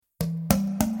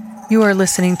You are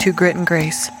listening to Grit and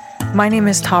Grace. My name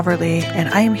is Taverlee, and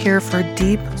I am here for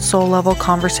deep, soul-level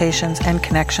conversations and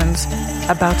connections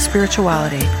about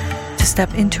spirituality to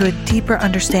step into a deeper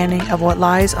understanding of what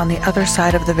lies on the other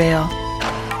side of the veil.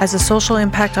 As a social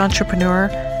impact entrepreneur,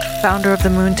 founder of the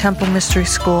Moon Temple Mystery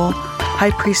School,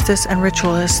 high priestess and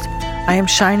ritualist, I am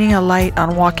shining a light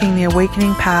on walking the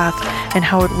awakening path and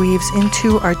how it weaves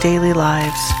into our daily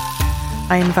lives.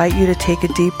 I invite you to take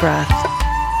a deep breath,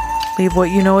 leave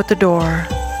what you know at the door,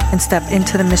 and step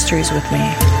into the mysteries with me.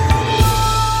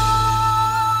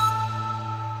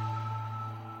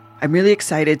 I'm really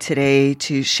excited today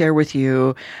to share with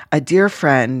you a dear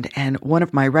friend and one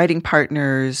of my writing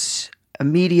partners, a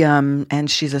medium, and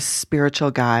she's a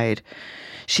spiritual guide.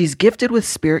 She's gifted with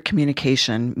spirit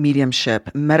communication,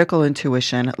 mediumship, medical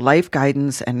intuition, life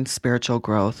guidance, and spiritual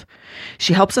growth.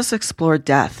 She helps us explore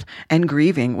death and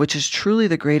grieving, which is truly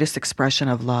the greatest expression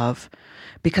of love.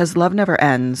 Because love never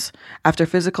ends. After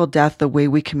physical death, the way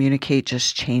we communicate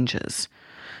just changes.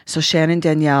 So Shannon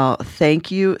Danielle, thank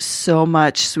you so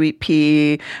much, Sweet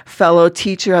Pea, fellow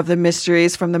teacher of the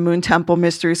mysteries from the Moon Temple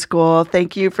Mystery School.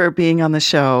 Thank you for being on the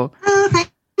show. Oh, thank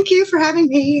you for having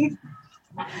me.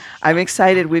 I'm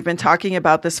excited. We've been talking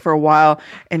about this for a while.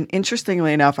 And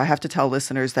interestingly enough, I have to tell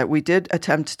listeners that we did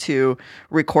attempt to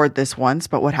record this once,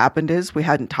 but what happened is we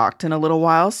hadn't talked in a little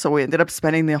while. So we ended up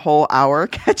spending the whole hour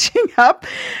catching up.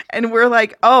 And we're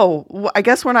like, oh, I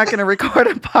guess we're not going to record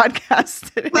a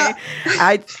podcast today. Well,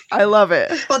 I love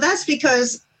it. Well, that's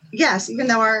because, yes, even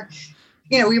though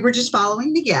we were just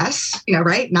following the yes,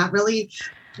 right? Not really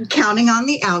counting on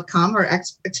the outcome or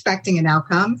expecting an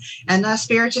outcome. And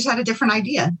Spirit just had a different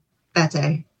idea that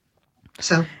day.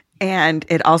 And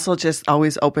it also just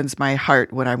always opens my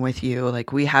heart when I'm with you.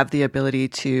 Like, we have the ability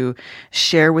to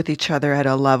share with each other at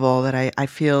a level that I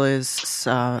feel is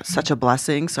such a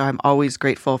blessing. So I'm always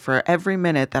grateful for every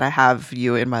minute that I have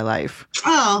you in my life.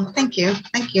 Oh, thank you.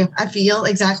 Thank you. I feel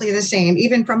exactly the same,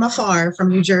 even from afar, from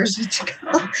New Jersey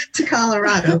to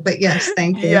Colorado. But yes,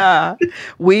 thank you. Yeah.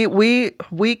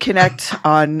 We connect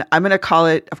on, I'm going to call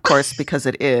it, of course, because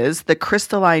it is, the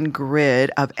crystalline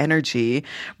grid of energy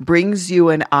brings you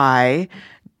and I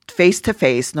face to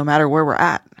face, no matter where we're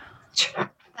at.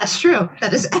 That's true.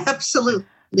 That is absolutely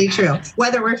true.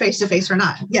 Whether we're face to face or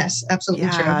not. Yes, absolutely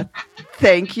true.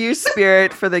 Thank you,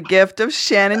 Spirit, for the gift of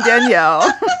Shannon Danielle.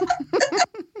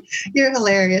 You're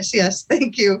hilarious. Yes.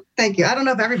 Thank you. Thank you. I don't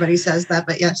know if everybody says that,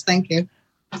 but yes, thank you.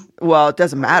 Well, it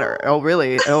doesn't matter. Oh,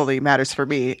 really? It only matters for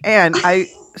me. And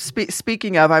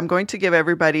speaking of, I'm going to give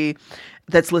everybody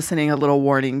that's listening a little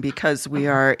warning, because we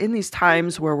are in these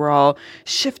times where we're all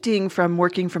shifting from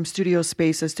working from studio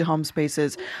spaces to home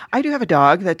spaces. I do have a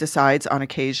dog that decides on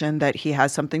occasion that he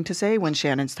has something to say when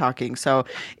Shannon's talking. So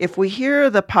if we hear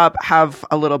the pup have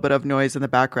a little bit of noise in the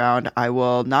background, I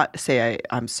will not say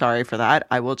I'm sorry for that.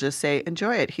 I will just say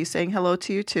enjoy it. He's saying hello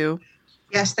to you too.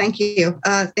 Yes, thank you.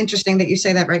 Interesting that you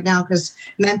say that right now, because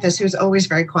Memphis, who's always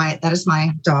very quiet, that is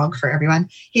my dog for everyone.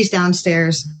 He's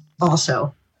downstairs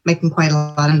also, making quite a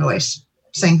lot of noise,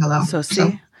 saying hello.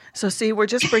 So see, we're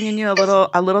just bringing you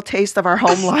a little taste of our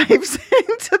home lives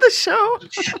into the show.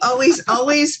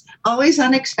 Always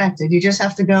unexpected. You just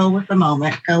have to go with the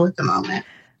moment.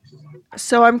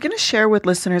 So I'm going to share with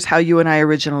listeners how you and I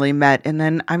originally met, and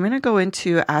then I'm going to go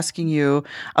into asking you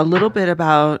a little bit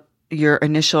about your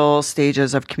initial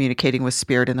stages of communicating with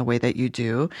spirit in the way that you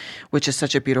do, which is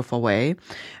such a beautiful way.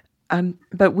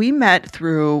 But we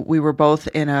were both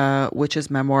in a witch's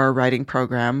memoir writing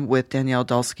program with Danielle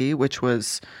Dulski, which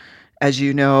was, as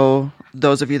you know,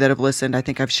 those of you that have listened, I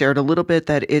think I've shared a little bit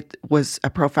that it was a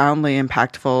profoundly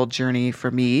impactful journey for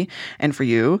me and for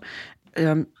you.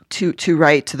 To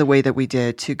write to the way that we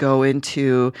did, to go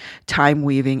into time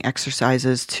weaving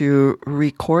exercises, to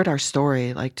record our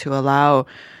story, like to allow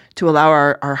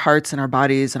our hearts and our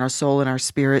bodies and our soul and our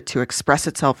spirit to express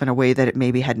itself in a way that it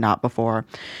maybe had not before.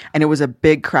 And it was a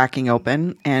big cracking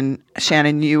open. And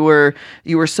Shannon, you were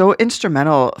so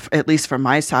instrumental, at least from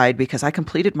my side, because I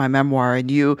completed my memoir,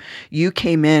 and you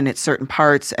came in at certain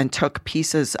parts and took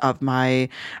pieces of my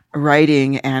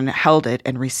writing and held it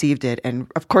and received it, and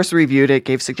of course reviewed it,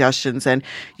 gave suggestions, and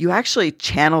you actually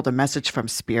channeled a message from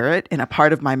spirit in a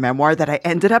part of my memoir that I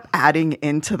ended up adding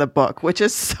into the book, which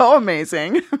is so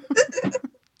amazing.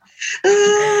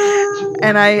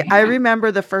 And I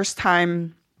remember the first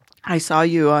time I saw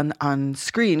you on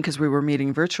screen, because we were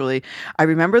meeting virtually. I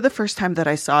remember the first time that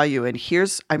I saw you, and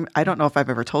I don't know if I've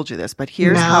ever told you this, but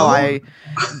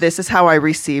this is how I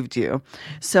received you.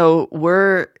 So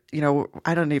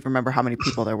I don't even remember how many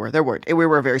people there were. We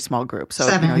were a very small group. So,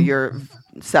 7. You're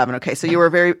 7. Okay. So you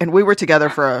were and we were together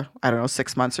for,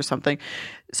 6 months or something.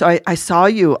 So I saw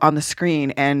you on the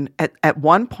screen, and at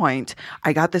one point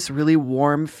I got this really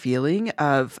warm feeling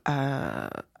of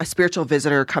a spiritual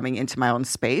visitor coming into my own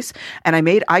space. And I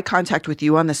made eye contact with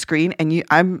you on the screen, and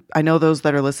I know those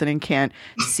that are listening can't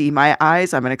see my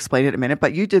eyes. I'm going to explain it in a minute,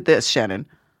 but you did this, Shannon.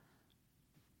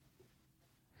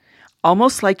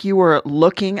 Almost like you were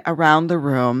looking around the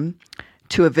room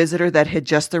to a visitor that had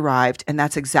just arrived. And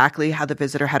that's exactly how the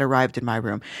visitor had arrived in my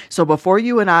room. So before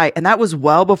you and that was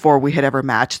well before we had ever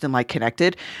matched and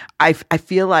connected. I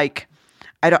feel like,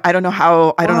 I don't know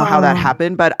how that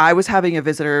happened, but I was having a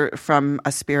visitor from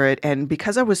a spirit. And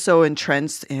because I was so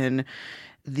entrenched in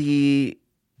the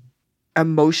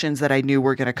emotions that I knew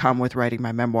were going to come with writing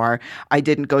my memoir, I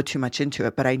didn't go too much into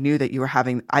it, but I knew that you were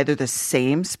having either the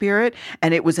same spirit,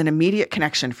 and it was an immediate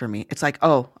connection for me. It's like,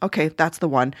 oh, okay, that's the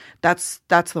one. That's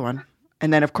the one.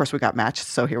 And then of course we got matched.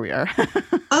 So here we are.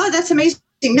 Oh, that's amazing.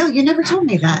 No, you never told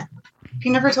me that.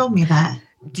 You never told me that.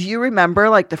 Do you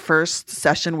remember the first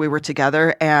session we were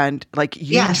together and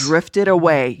you Yes. drifted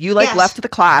away? You Yes. left the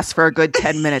class for a good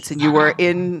 10 minutes and you were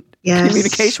in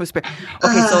communication with spirit.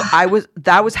 Okay, so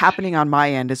that was happening on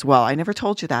my end as well. I never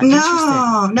told you that.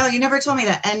 No, you never told me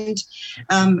that. And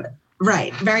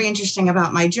right, very interesting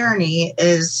about my journey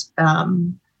is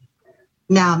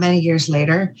now many years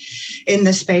later in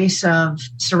the space of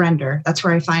surrender. That's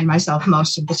where I find myself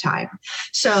most of the time.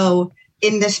 So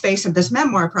in the space of this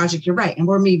memoir project, you're right. And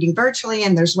we're meeting virtually,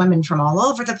 and there's women from all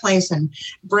over the place, and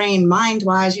mind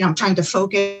wise, I'm trying to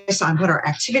focus on what our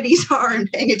activities are and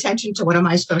paying attention to what am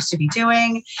I supposed to be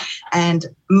doing. And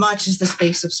much is the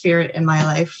space of spirit in my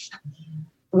life.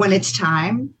 When it's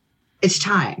time, it's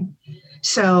time.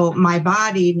 So my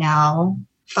body now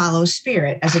follows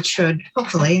spirit, as it should,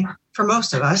 hopefully, for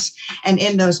most of us. And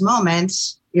in those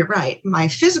moments, you're right. My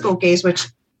physical gaze, which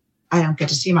I don't get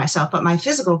to see myself, but my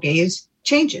physical gaze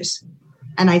changes.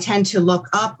 And I tend to look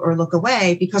up or look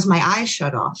away because my eyes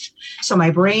shut off. So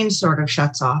my brain sort of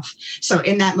shuts off. So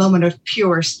in that moment of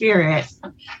pure spirit,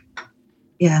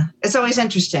 it's always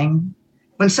interesting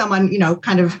when someone,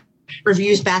 kind of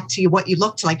reviews back to you what you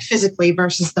looked like physically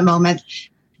versus the moment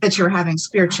that you were having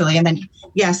spiritually. And then,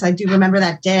 yes, I do remember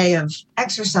that day of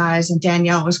exercise, and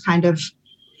Danielle was kind of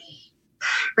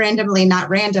not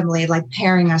randomly,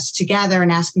 pairing us together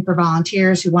and asking for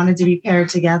volunteers who wanted to be paired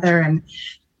together. And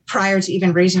prior to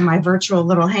even raising my virtual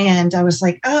little hand, I was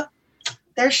like, oh,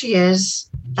 there she is.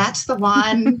 That's the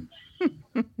one.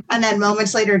 And then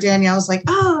moments later, Danielle's like,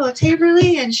 oh,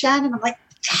 Taverly and Shannon. I'm like,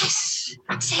 yes,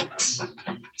 that's it.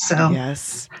 So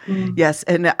yes.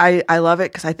 And I love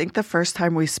it because I think the first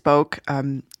time we spoke,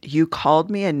 you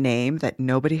called me a name that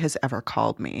nobody has ever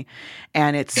called me.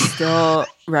 And it's still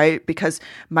right, because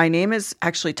my name is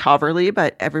actually Taverly,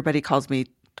 but everybody calls me,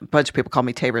 a bunch of people call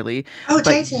me Taverly. Oh,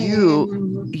 but Tay-Tay.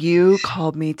 you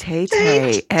called me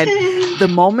Tay-Tay. And the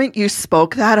moment you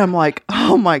spoke that, I'm like,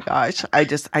 oh my gosh, I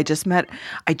just met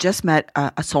a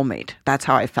soulmate. That's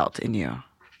how I felt in you.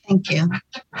 Thank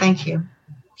you.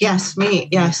 Yes, me.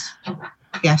 Yes.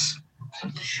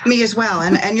 Me as well.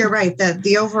 And you're right.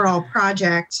 The overall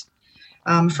project,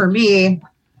 for me,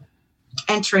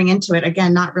 entering into it,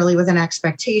 again, not really with an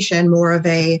expectation, more of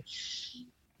I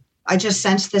just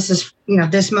sense this is,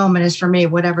 this moment is for me,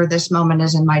 whatever this moment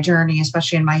is in my journey,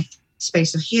 especially in my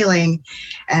space of healing.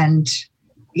 And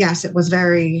yes, it was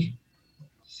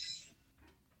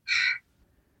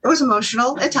it was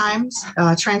emotional at times,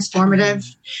 transformative,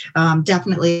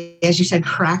 definitely, as you said,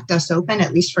 cracked us open,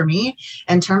 at least for me,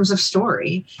 in terms of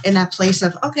story, in that place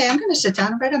of, okay, I'm going to sit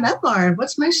down and write a memoir.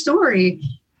 What's my story?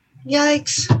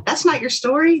 Yikes. That's not your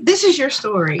story. This is your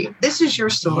story. This is your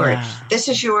story. Yeah. This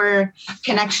is your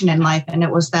connection in life. And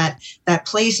it was that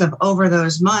place of over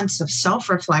those months of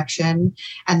self-reflection,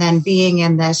 and then being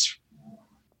in this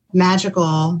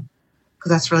magical,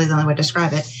 because that's really the only way to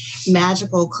describe it,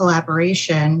 magical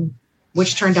collaboration,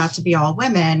 which turned out to be all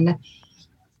women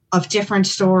of different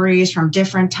stories from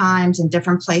different times and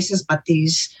different places, but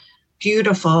these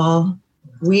beautiful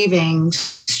weaving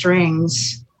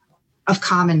strings of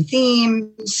common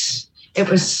themes. It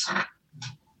was,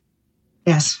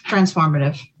 yes,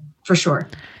 transformative for sure.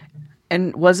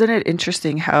 And wasn't it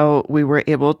interesting how we were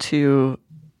able to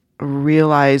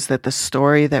realize that the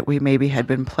story that we maybe had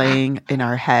been playing in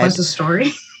our head was a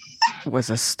story. And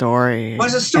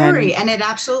it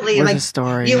absolutely, was a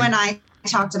story. You and I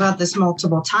talked about this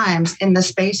multiple times in the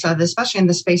space of, especially in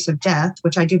the space of death,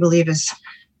 which I do believe is,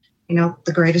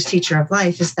 the greatest teacher of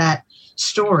life, is that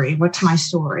story. What's my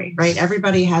story, right?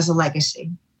 Everybody has a legacy.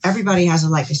 everybody has a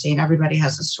legacy and everybody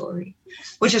has a story,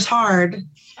 which is hard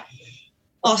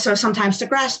also sometimes to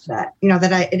grasp that,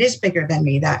 that it is bigger than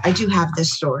me, that I do have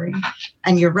this story.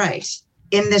 And you're right.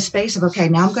 In this space of, okay,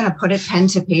 now I'm going to put it pen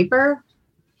to paper.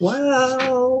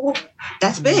 Whoa,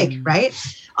 that's big, right?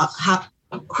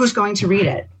 Who's going to read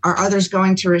it? Are others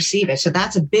going to receive it? So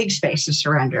that's a big space of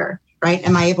surrender, right?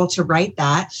 Am I able to write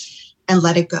that and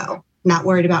let it go? Not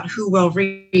worried about who will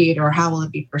read or how will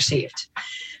it be perceived.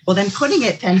 Well, then putting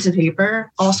it pen to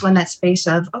paper, also in that space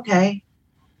of, okay,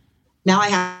 now I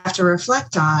have to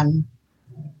reflect on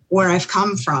where I've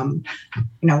come from,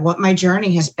 what my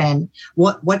journey has been.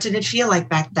 What did it feel like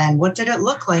back then? What did it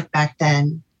look like back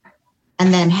then?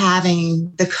 And then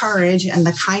having the courage and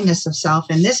the kindness of self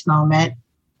in this moment,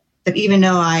 that even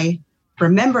though I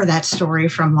remember that story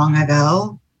from long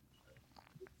ago,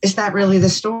 is that really the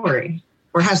story?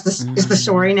 Or is the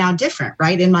story now different,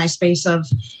 right? In my space of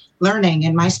learning,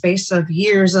 in my space of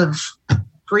years of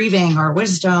grieving or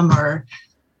wisdom or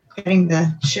getting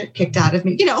the shit kicked out of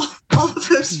me, all of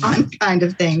those fun kind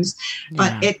of things.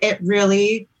 But it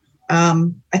really,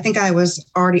 I think I was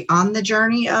already on the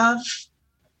journey of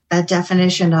that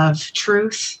definition of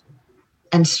truth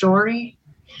and story,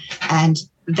 and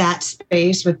that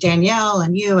space with Danielle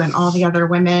and you and all the other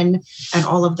women and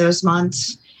all of those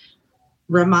months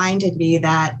reminded me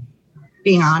that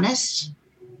being honest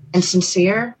and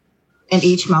sincere in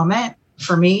each moment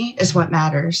for me is what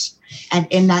matters. And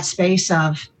in that space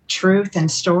of truth and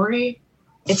story,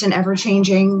 it's an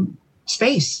ever-changing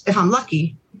space. If I'm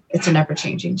lucky, it's an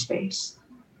ever-changing space.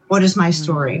 What is my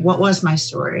story? What was my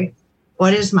story?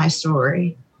 What is my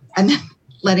story? And then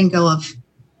letting go of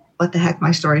what the heck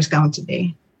my story is going to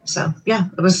be. So yeah,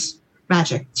 it was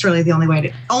magic. It's really the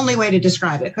only way to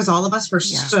describe it, because all of us were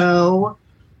so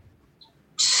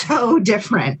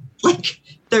different. Like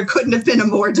there couldn't have been a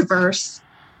more diverse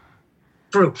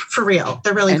group, for real.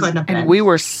 There really couldn't have been. And we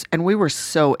were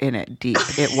so in it deep.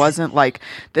 It wasn't like,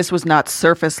 this was not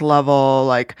surface level,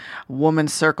 like woman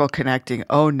circle connecting.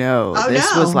 Oh no.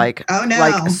 This was like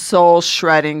soul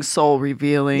shredding, soul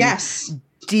revealing. Yes.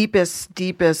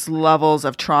 Deepest levels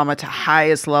of trauma to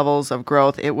highest levels of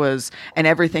growth. It was, and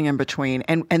everything in between.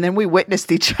 And then we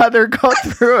witnessed each other go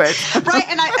through it. Right.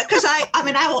 And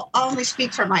I will only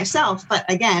speak for myself, but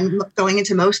again, going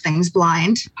into most things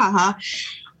blind.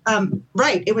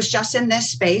 Right. It was just in this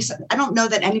space. I don't know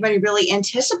that anybody really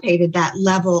anticipated that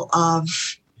level of,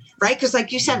 right? Because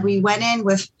like you said, we went in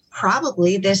with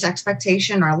probably this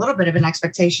expectation or a little bit of an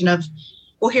expectation of,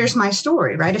 well, here's my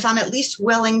story, right? If I'm at least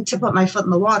willing to put my foot in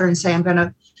the water and say, I'm going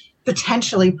to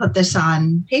potentially put this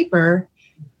on paper,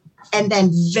 and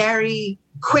then very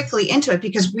quickly into it,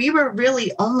 because we were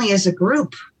really only as a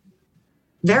group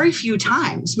very few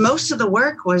times. Most of the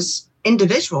work was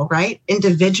individual, right?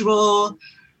 Individual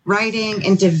writing,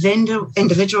 individual,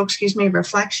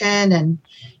 reflection. And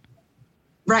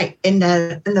right. In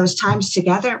those times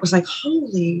together, it was like,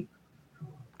 holy.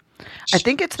 I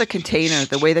think it's the container,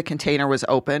 the way the container was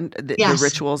opened, the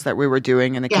rituals that we were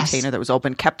doing in the container that was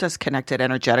open kept us connected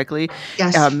energetically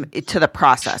to the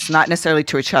process, not necessarily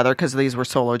to each other, because these were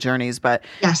solo journeys, but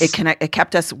it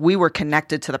kept us, we were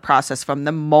connected to the process from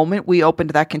the moment we opened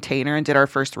that container and did our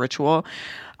first ritual.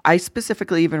 I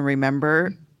specifically even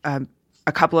remember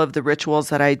a couple of the rituals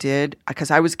that I did,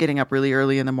 because I was getting up really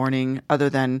early in the morning, other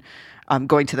than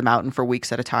going to the mountain for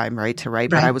weeks at a time, right, to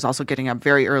write. But I was also getting up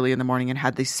very early in the morning and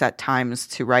had these set times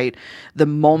to write. The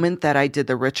moment that I did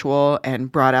the ritual and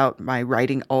brought out my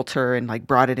writing altar and like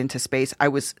brought it into space, I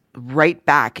was right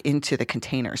back into the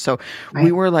container. So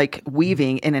we were like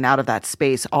weaving in and out of that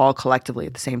space all collectively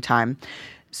at the same time.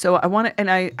 So I want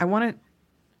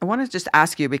to just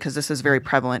ask you, because this is very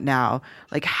prevalent now,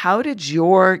 like, how did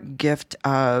your gift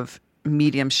of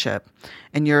mediumship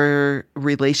and your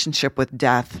relationship with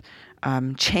death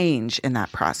change in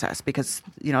that process? Because,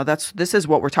 this is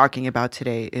what we're talking about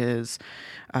today is,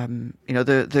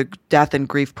 the death and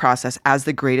grief process as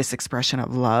the greatest expression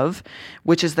of love,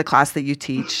 which is the class that you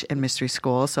teach in Mystery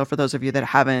School. So for those of you that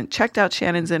haven't checked out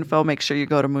Shannon's info, make sure you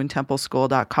go to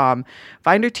moontempleschool.com,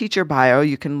 find her teacher bio.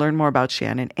 You can learn more about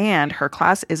Shannon, and her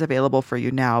class is available for you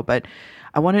now. But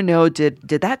I want to know, did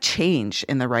that change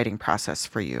in the writing process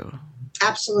for you?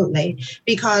 Absolutely,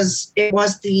 because it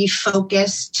was the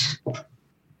focused,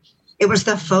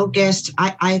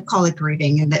 I call it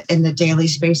grieving in the daily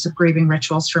space of grieving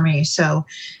rituals for me. So,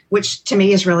 which to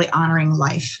me is really honoring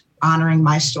life, honoring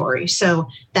my story. So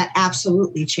that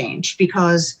absolutely changed,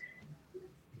 because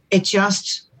it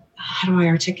just, how do I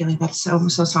articulate that? So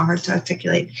hard to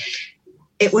articulate.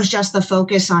 It was just the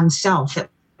focus on self. It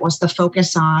was the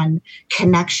focus on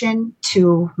connection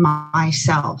to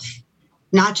myself.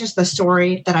 not just the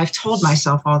story that I've told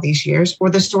myself all these years or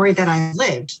the story that I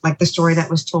lived, like the story that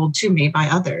was told to me by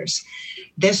others.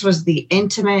 This was the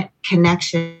intimate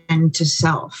connection to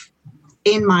self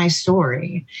in my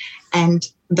story and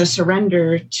the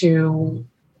surrender to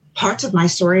parts of my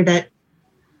story that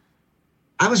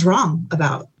I was wrong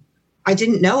about, I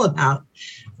didn't know about,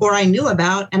 or I knew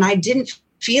about and I didn't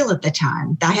feel at the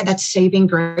time. I had that saving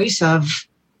grace of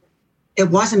it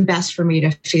wasn't best for me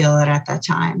to feel it at that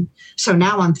time. So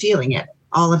now I'm feeling it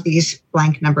all of these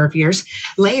blank number of years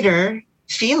later,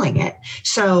 feeling it.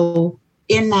 So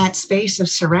in that space of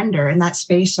surrender, in that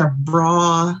space of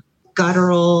raw,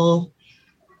 guttural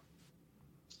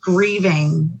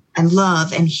grieving and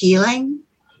love and healing,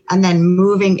 and then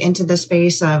moving into the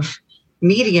space of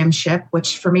mediumship,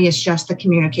 which for me is just the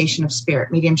communication of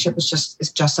spirit. Mediumship is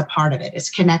just a part of it. It's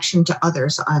connection to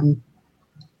others on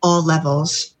all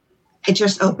levels. It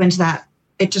just opens that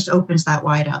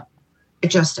wide up. It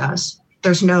just does.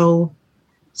 There's no,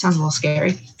 sounds a little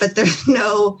scary, but there's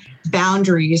no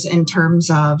boundaries in terms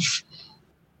of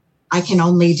I can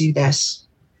only do this.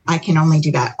 I can only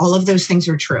do that. All of those things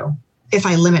are true if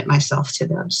I limit myself to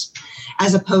those,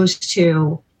 as opposed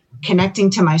to connecting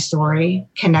to my story,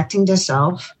 connecting to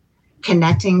self,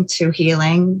 connecting to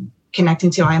healing,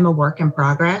 connecting to I am a work in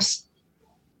progress.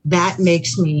 That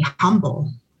makes me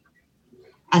humble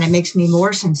and it makes me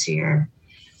more sincere.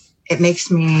 It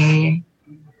makes me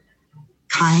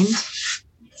kind,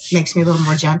 makes me a little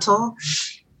more gentle,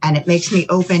 and it makes me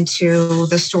open to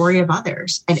the story of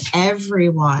others. And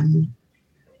everyone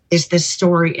is this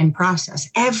story in process.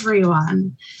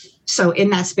 Everyone. So in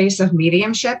that space of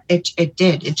mediumship, it's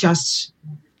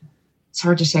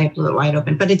hard to say it blew it wide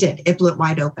open, but it did. It blew it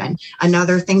wide open.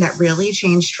 Another thing that really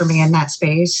changed for me in that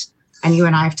space, and you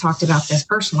and I have talked about this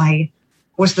personally,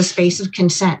 was the space of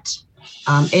consent.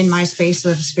 In my space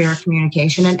of spirit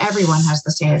communication, and everyone has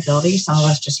the same ability. Some of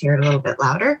us just hear it a little bit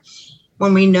louder.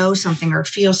 When we know something or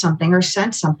feel something or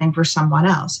sense something for someone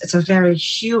else, it's a very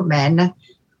human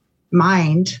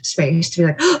mind space to be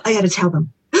like, oh, I got to tell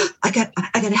them. I got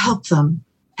to help them.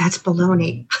 That's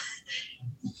baloney.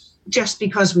 Just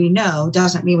because we know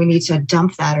doesn't mean we need to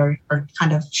dump that or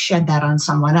kind of shed that on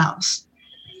someone else.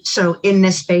 So in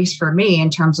this space for me, in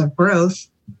terms of growth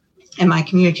and my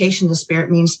communication to spirit,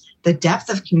 means the depth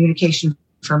of communication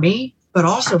for me, but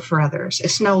also for others.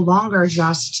 It's no longer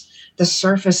just the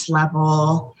surface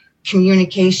level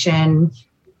communication,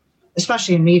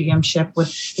 especially in mediumship with,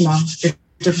 the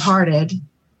departed.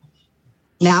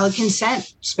 Now the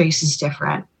consent space is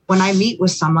different. When I meet with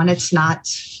someone, it's not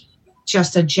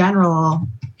just a general,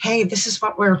 hey, this is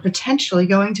what we're potentially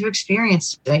going to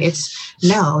experience today. It's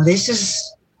no, this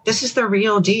is the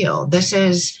real deal. This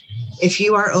is, if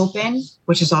you are open,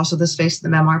 which is also the space of the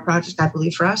Memoir Project, I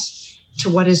believe for us,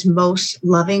 to what is most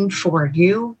loving for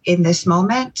you in this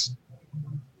moment,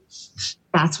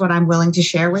 that's what I'm willing to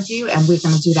share with you. And we're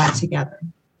going to do that together.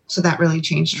 So that really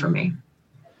changed for me.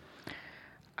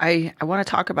 I want to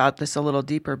talk about this a little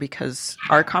deeper because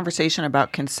our conversation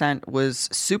about consent was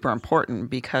super important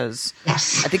because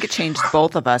yes. I think it changed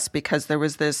both of us because there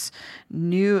was this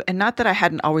new, and not that I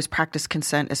hadn't always practiced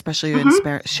consent, especially in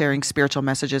sharing spiritual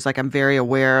messages. Like I'm very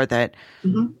aware that,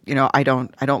 I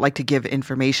don't like to give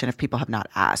information if people have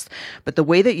not asked. But the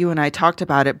way that you and I talked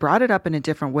about it brought it up in a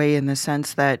different way in the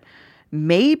sense that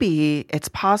maybe it's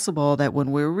possible that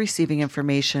when we're receiving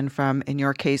information from, in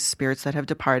your case, spirits that have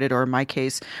departed, or in my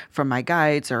case, from my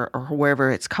guides or wherever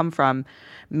it's come from,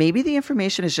 maybe the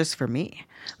information is just for me.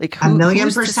 Like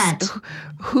 1,000,000%.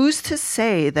 Who's to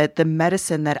say that the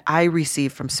medicine that I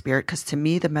receive from spirit, because to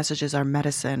me, the messages are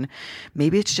medicine,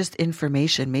 maybe it's just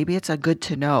information. Maybe it's a good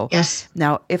to know. Yes.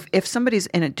 Now, if somebody's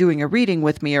in it doing a reading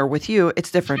with me or with you,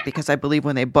 it's different because I believe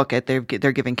when they book it, they're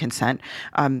giving consent,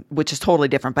 which is totally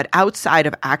different. But outside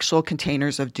of actual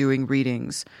containers of doing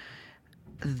readings,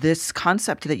 this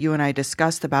concept that you and I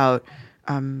discussed about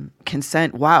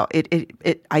consent. Wow.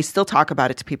 I still talk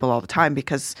about it to people all the time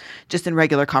because just in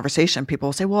regular conversation, people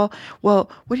will say, well, what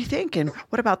do you think? And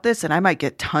what about this? And I might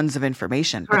get tons of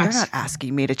information, but they're not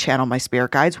asking me to channel my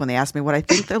spirit guides when they ask me what I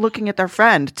think. They're looking at their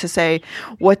friend to say,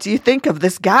 what do you think of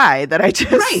this guy that I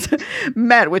just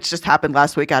met, which just happened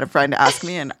last week. I had a friend ask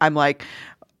me and I'm like,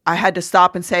 I had to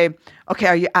stop and say, okay,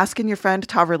 are you asking your friend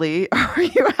Taverly or are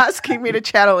you asking me to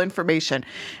channel information?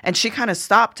 And she kind of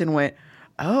stopped and went,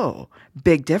 oh,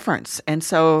 big difference. And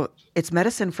so it's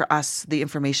medicine for us, the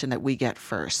information that we get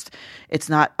first. It's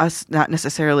not us, not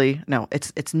necessarily, no,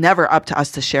 it's never up to us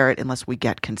to share it unless we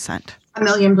get consent.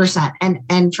 1,000,000%.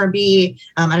 And for me,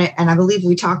 and I believe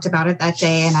we talked about it that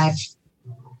day, and I've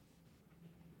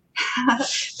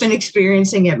been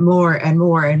experiencing it more and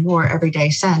more and more every day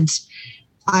since.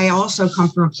 I also come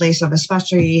from a place of,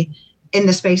 especially in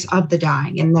the space of the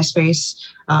dying, in the space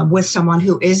with someone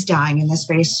who is dying, in the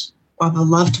space of a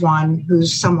loved one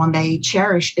who's someone they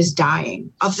cherish is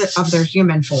dying of their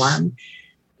human form.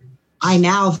 I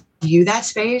now view that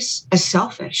space as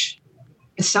selfish.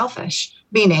 It's selfish,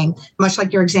 meaning much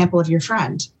like your example of your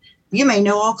friend. You may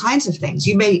know all kinds of things.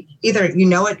 You may either you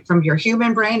know it from your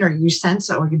human brain, or you sense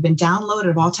it, or you've been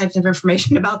downloaded all types of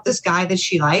information about this guy that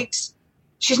she likes.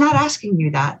 She's not asking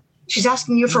you that. She's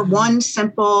asking you for one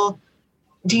simple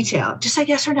detail. Just say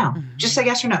yes or no. Just say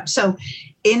yes or no. So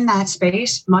in that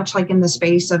space, much like in the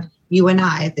space of you and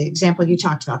I, the example you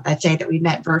talked about that day that we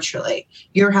met virtually,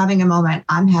 you're having a moment,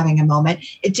 I'm having a moment.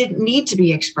 It didn't need to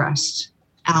be expressed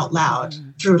out loud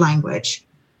through language,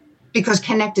 because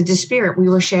connected to spirit, we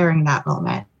were sharing that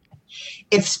moment.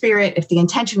 If the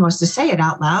intention was to say it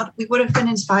out loud, we would have been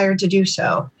inspired to do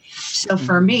so. So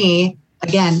for me,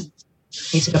 again,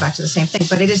 I need to go back to the same thing,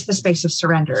 but it is the space of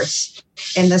surrender. It's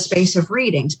in the space of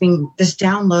readings, being this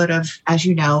download of, as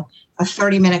you know, a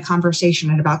 30-minute conversation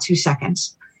in about 2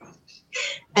 seconds.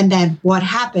 And then what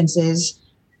happens is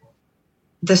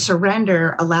the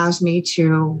surrender allows me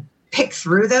to pick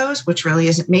through those, which really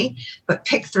isn't me, but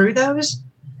pick through those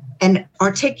and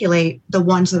articulate the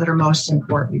ones that are most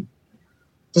important.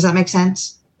 Does that make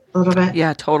sense a little bit?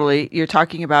 Yeah, totally. You're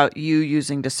talking about you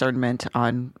using discernment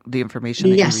on the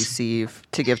information that you receive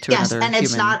to give to another human.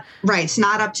 It's not right. It's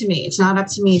not up to me. It's not up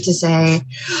to me to say,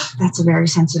 that's a very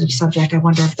sensitive subject. I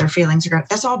wonder if their feelings are good.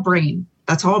 That's all brain.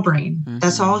 That's all brain. Mm-hmm.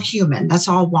 That's all human. That's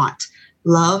all want.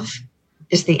 Love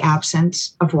is the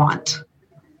absence of want.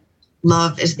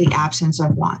 Love is the absence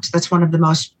of want. That's one of the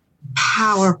most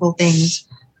powerful things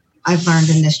I've learned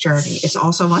in this journey. It's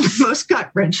also one of the most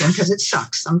gut-wrenching because it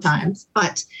sucks sometimes.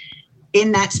 But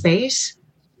in that space,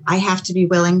 I have to be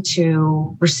willing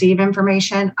to receive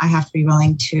information. I have to be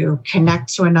willing to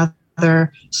connect to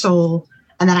another soul.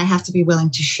 And then I have to be willing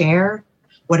to share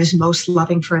what is most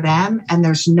loving for them. And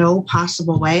there's no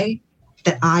possible way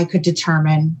that I could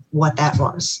determine what that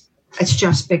was. It's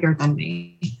just bigger than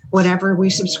me. Whatever we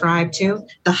subscribe to,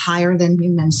 the higher than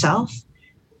human self,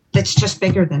 that's just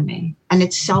bigger than me. And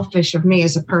it's selfish of me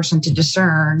as a person to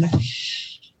discern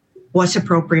what's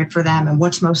appropriate for them and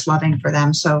what's most loving for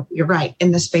them. So you're right.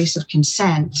 In the space of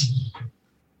consent,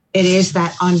 it is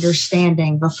that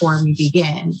understanding before we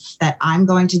begin that I'm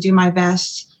going to do my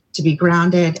best to be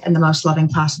grounded and the most loving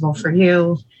possible for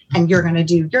you. And you're going to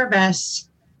do your best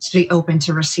to be open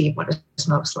to receive what is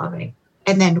most loving.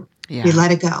 And then we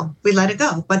let it go. We let it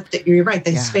go. But you're right.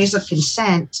 The space of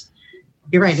consent,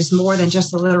 you're right, it's more than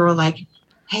just a literal like,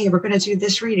 hey, we're going to do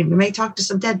this reading. We may talk to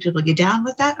some dead people. You down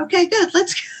with that? Okay, good.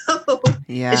 Let's go.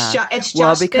 Yeah. It's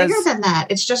just bigger than that.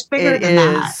 It's just bigger than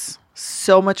that. It is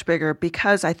so much bigger,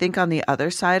 because I think on the other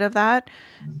side of that,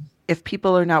 if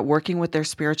people are not working with their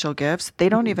spiritual gifts, they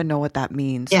don't even know what that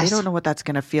means. Yes. They don't know what that's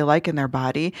going to feel like in their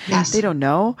body. Yes. They don't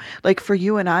know. Like for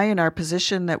you and I, in our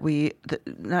position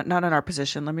not in our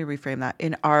position, let me reframe that.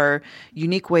 In our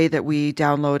unique way that we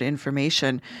download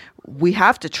information, we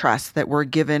have to trust that we're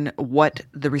given what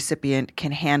the recipient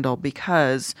can handle,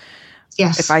 because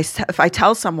if I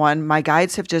tell someone, my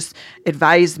guides have just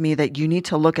advised me that you need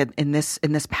to look at in this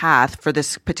path for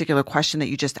this particular question that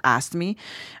you just asked me,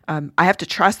 I have to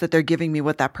trust that they're giving me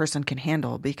what that person can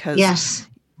handle, because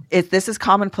this is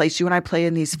commonplace. You and I play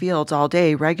in these fields all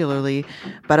day regularly,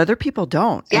 but other people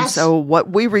don't. Yes. And so what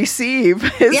we receive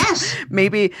is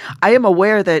maybe, I am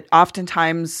aware that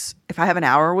oftentimes if I have an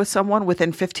hour with someone,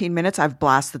 within 15 minutes, I've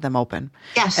blasted them open.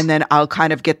 Yes. And then I'll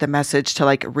kind of get the message to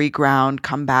like reground,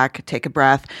 come back, take a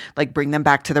breath, like bring them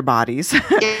back to their bodies.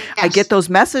 Yes. I get those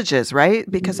messages, right?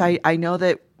 Because I know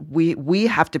that we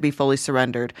have to be fully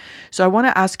surrendered. So I want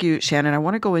to ask you, Shannon, I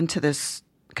want to go into this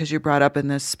because you brought up in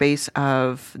this space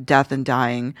of death and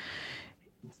dying.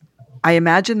 I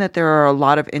imagine that there are a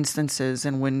lot of instances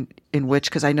in which,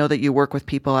 because I know that you work with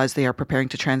people as they are preparing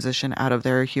to transition out of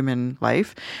their human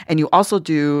life, and you also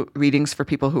do readings for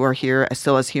people who are here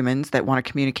still as humans that want to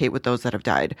communicate with those that have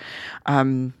died,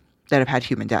 that have had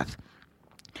human death.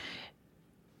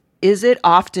 Is it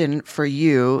often for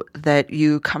you that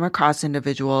you come across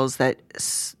individuals that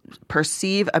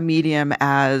perceive a medium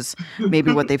as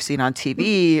maybe what they've seen on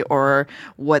TV, or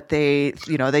what they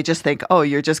just think, oh,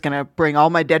 you're just going to bring all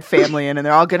my dead family in and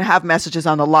they're all going to have messages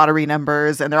on the lottery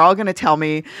numbers and they're all going to tell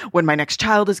me when my next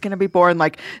child is going to be born.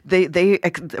 Like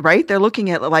right? They're looking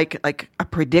at like a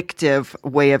predictive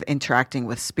way of interacting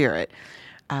with spirit.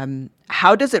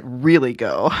 How does it really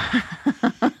go?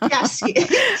 Yes,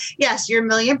 you're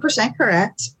 1,000,000%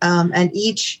 correct. And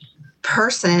each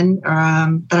person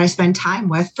that I spend time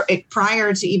with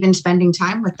prior to even spending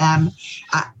time with them.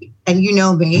 And you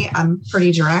know me, I'm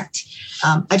pretty direct.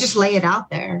 I just lay it out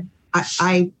there.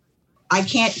 I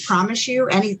can't promise you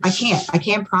I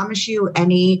can't promise you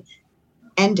any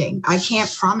ending. I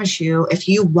can't promise you if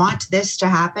you want this to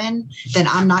happen, then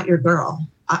I'm not your girl.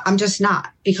 I'm just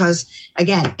not, because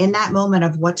again, in that moment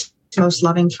of what's most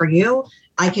loving for you,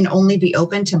 I can only be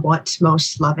open to what's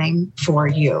most loving for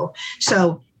you.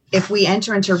 So if we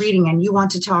enter into reading and you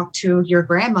want to talk to your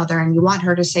grandmother and you want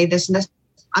her to say this and this,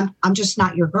 I'm just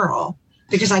not your girl,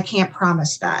 because I can't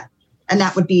promise that. And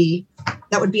that would be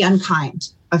unkind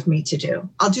of me to do.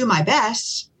 I'll do my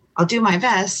best,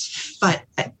 but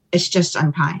it's just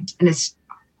unkind. And it's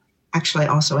actually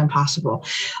also impossible.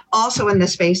 Also, in the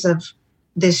space of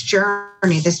this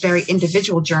journey, this very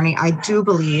individual journey, I do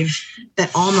believe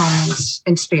that all moments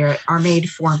in spirit are made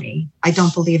for me. I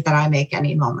don't believe that I make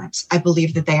any moments. I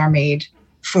believe that they are made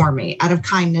for me out of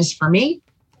kindness for me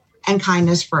and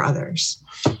kindness for others.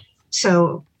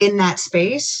 So in that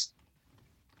space,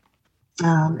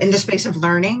 in the space of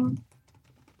learning,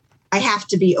 I have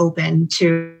to be open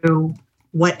to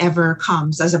whatever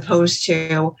comes, as opposed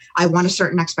to, I want a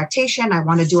certain expectation. I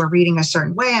want to do a reading a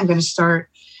certain way. I'm going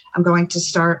to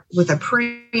start with a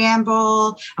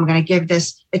preamble. I'm going to give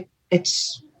this. It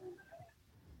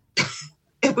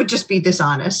would just be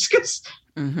dishonest, because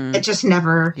it just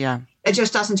never. Yeah. It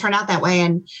just doesn't turn out that way.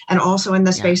 And also in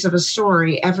the space of a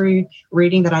story, every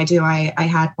reading that I do, I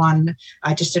had one.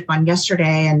 I just did one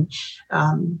yesterday, and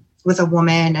with a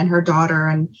woman and her daughter,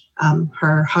 and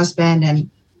her husband and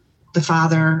the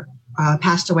father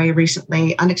passed away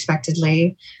recently,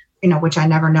 unexpectedly. Which I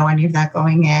never know any of that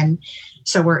going in.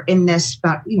 So we're in this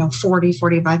about, 40,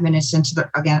 45 minutes into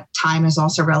again, time is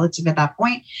also relative at that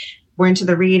point. We're into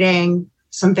the reading,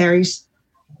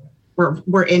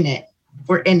 we're in it.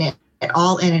 We're in it,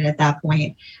 all in it at that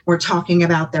point. We're talking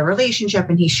about their relationship,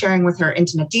 and he's sharing with her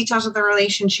intimate details of the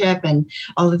relationship and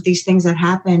all of these things that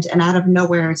happened. And out of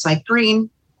nowhere, it's like green.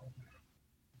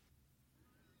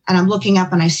 And I'm looking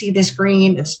up and I see this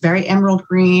green. It's very emerald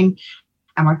green.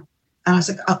 And I was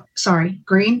like, oh, sorry,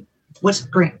 green? What's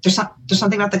green? There's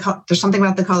something about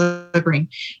the color green.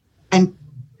 And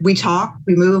we talk,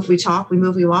 we move, we talk, we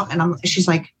move, we walk. And she's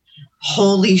like,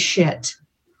 holy shit.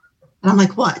 And I'm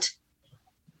like, what?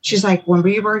 She's like, when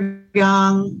we were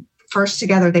young, first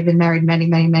together, they've been married many,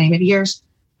 many, many, many years.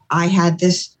 I had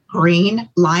this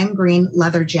lime green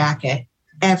leather jacket.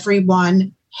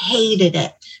 Everyone hated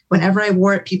it. Whenever I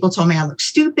wore it, people told me I looked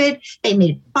stupid. They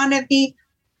made fun of me.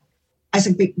 I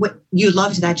said, what, you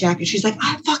loved that jacket? She's like,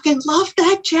 I fucking loved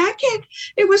that jacket.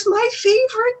 It was my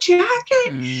favorite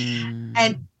jacket.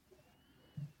 And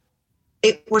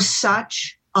it was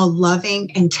such a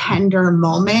loving and tender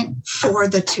moment for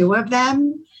the two of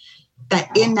them, that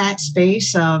in that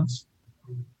space of,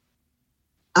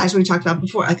 as we talked about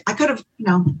before, I could have,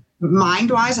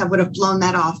 mind-wise, I would have blown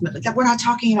that off. We're not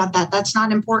talking about that. That's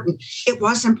not important. It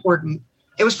was important.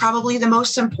 It was probably the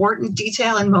most important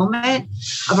detail and moment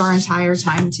of our entire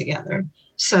time together.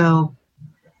 So,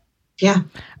 yeah.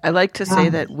 I like to say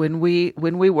that when we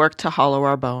work to hollow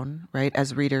our bone, right,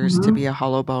 as readers, to be a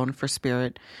hollow bone for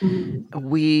spirit,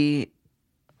 we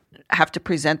have to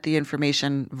present the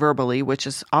information verbally, which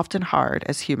is often hard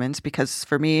as humans, because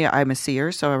for me, I'm a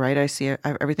seer. So, right, I see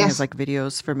everything is like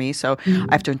videos for me. So I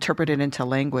have to interpret it into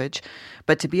language.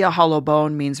 But to be a hollow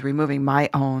bone means removing my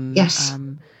own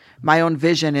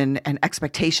vision and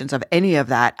expectations of any of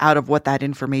that out of what that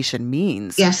information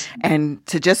means. Yes. And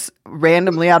to just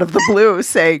randomly out of the blue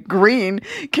say green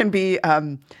can be,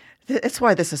 it's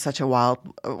why this is such a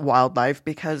wild life,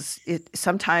 because it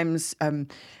sometimes,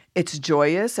 it's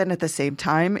joyous, and at the same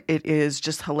time, it is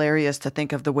just hilarious to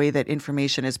think of the way that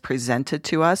information is presented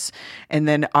to us, and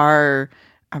then our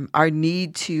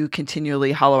need to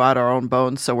continually hollow out our own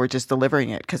bones, so we're just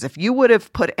delivering it. Because if you would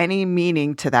have put any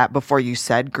meaning to that before you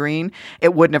said green,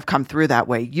 it wouldn't have come through that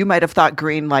way. You might have thought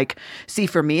green, like, see,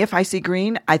 for me, if I see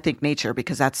green, I think nature,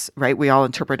 because that's right. We all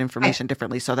interpret information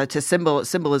differently. So that's a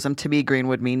symbolism to me. Green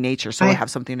would mean nature, so it have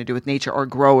something to do with nature or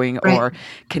growing or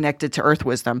connected to earth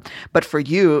wisdom. But for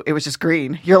you, it was just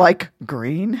green. You're like,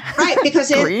 green, right?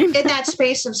 Because in that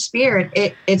space of spirit,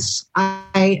 it's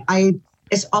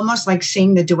almost like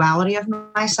seeing the duality of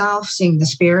myself, seeing the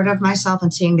spirit of myself,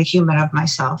 and seeing the human of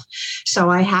myself. So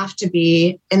I have to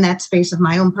be in that space of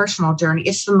my own personal journey.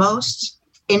 It's the most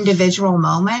individual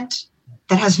moment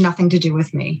that has nothing to do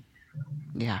with me.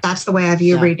 Yeah. That's the way I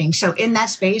view reading. So in that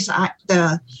space,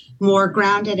 the more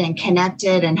grounded and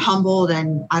connected and humbled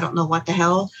and I don't know what the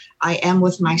hell I am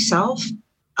with myself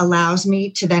allows me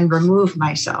to then remove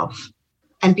myself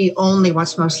and be only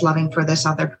what's most loving for this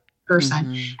other person.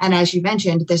 Mm-hmm. And as you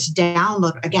mentioned, this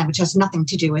download, again, which has nothing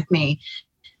to do with me,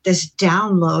 this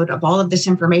download of all of this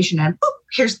information, and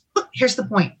here's the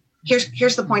point.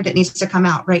 Here's the point that needs to come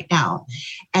out right now.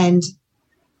 And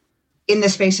in the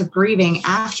space of grieving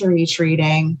after each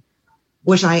reading,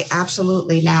 which I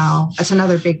absolutely now, that's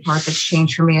another big part that's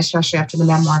changed for me, especially after the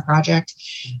memoir project,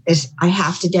 is I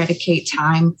have to dedicate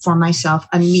time for myself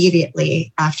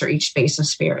immediately after each space of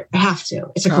spirit. I have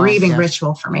to. It's a grieving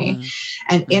ritual for me.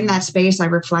 Mm-hmm. And in that space, I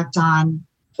reflect on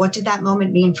what did that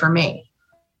moment mean for me?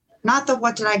 Not the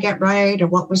what did I get right or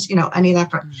what was, any of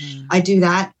that. Mm-hmm. I do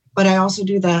that, but I also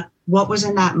do the what was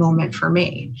in that moment for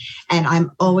me. And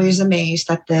I'm always amazed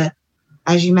that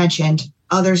as you mentioned,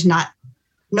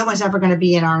 no one's ever going to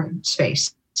be in our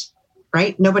space,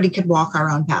 right? Nobody could walk our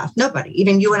own path. Nobody.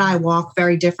 Even you and I walk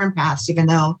very different paths, even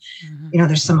though,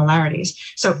 there's similarities.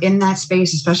 So in that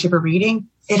space, especially for reading,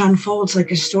 it unfolds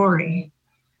like a story.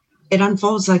 It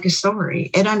unfolds like a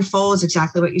story. It unfolds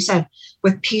exactly what you said,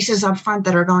 with pieces up front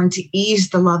that are going to ease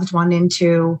the loved one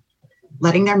into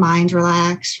letting their mind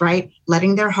relax, right?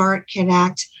 Letting their heart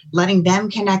connect, letting them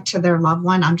connect to their loved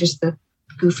one. I'm just the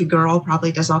goofy girl,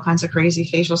 probably does all kinds of crazy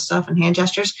facial stuff and hand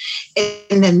gestures.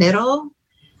 In the middle,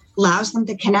 allows them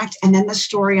to connect, and then the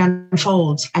story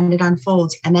unfolds, and it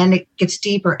unfolds, and then it gets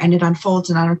deeper, and it unfolds,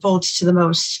 and it unfolds to the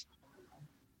most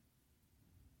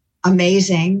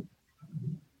amazing,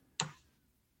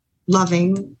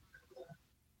 loving,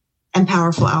 and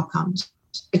powerful outcomes.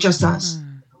 It just does.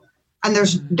 And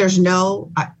there's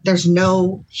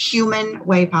no human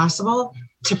way possible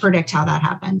to predict how that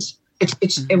happens.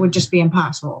 It would just be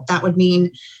impossible. That would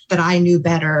mean that I knew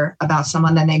better about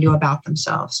someone than they knew about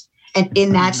themselves. And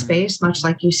in that space, much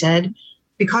like you said,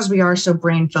 because we are so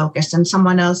brain focused, and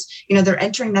someone else, they're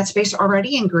entering that space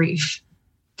already in grief.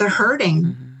 They're hurting.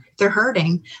 Mm-hmm. They're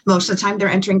hurting. Most of the time they're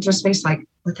entering into a space like,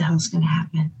 what the hell's going to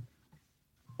happen?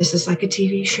 This is like a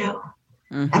TV show.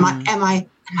 Mm-hmm. Am I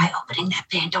opening that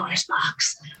Pandora's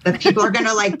box that people are going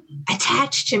to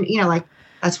attach to me?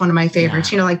 That's one of my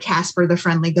favorites, like Casper, the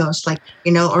friendly ghost,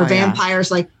 or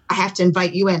vampires, I have to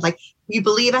invite you in. You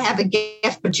believe I have a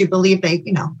gift, but you believe they,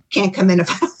 can't come in if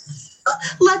I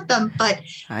let them. But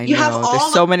you have all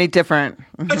there's so many different.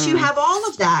 Mm-hmm. But you have all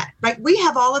of that, right? We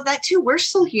have all of that too. We're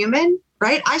still human,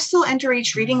 right? I still enter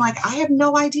each reading I have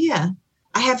no idea.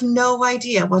 I have no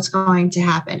idea what's going to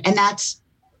happen. And that's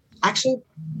actually,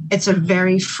 it's a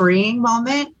very freeing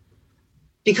moment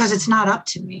because it's not up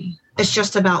to me. It's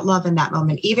just about love in that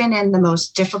moment. Even in the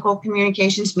most difficult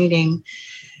communications meeting,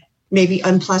 maybe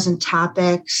unpleasant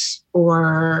topics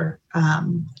or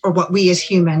what we as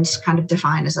humans kind of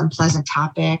define as unpleasant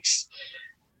topics,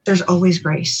 there's always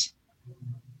grace.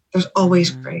 There's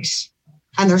always grace.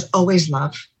 And there's always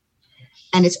love.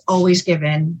 And it's always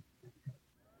given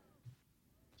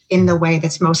in the way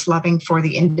that's most loving for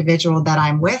the individual that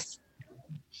I'm with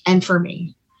and for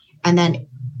me. And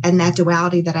that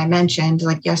duality that I mentioned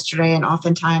yesterday, and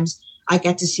oftentimes I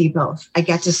get to see both. I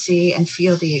get to see and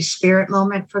feel the spirit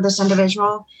moment for this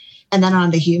individual. And then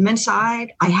on the human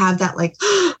side, I have that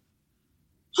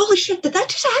holy shit, did that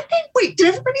just happen? Wait, did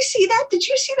everybody see that? Did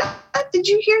you see that? Did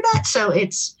you hear that? So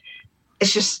it's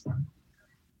just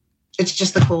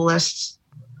the coolest,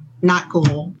 not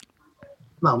cool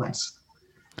moments.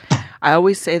 I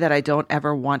always say that I don't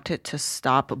ever want it to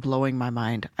stop blowing my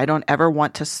mind. I don't ever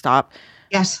want to stop.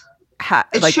 Yes.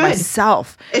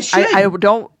 Myself. It should.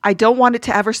 I don't want it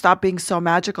to ever stop being so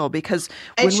magical because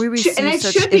when we receive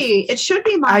it should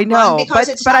be mind blowing. I know, because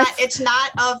it's not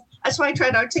of. That's why I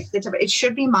try to articulate it. It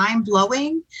should be mind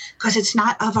blowing because it's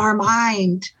not of our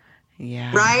mind.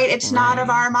 Yeah. Right. It's not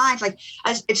of our mind.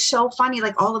 It's so funny.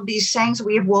 All of these sayings that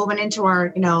we have woven into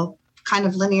our, kind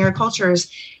of linear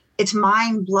cultures. It's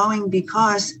mind blowing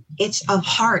because it's of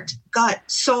heart, gut,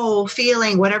 soul,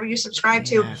 feeling, whatever you subscribe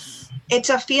to. Yes. It's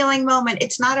a feeling moment.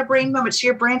 It's not a brain moment. So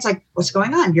your brain's like, what's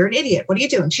going on? You're an idiot. What are you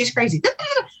doing? She's crazy.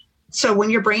 So when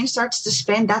your brain starts to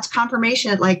spin, that's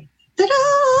confirmation.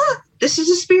 Ta-da! This is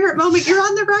a spirit moment. You're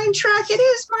on the right track. It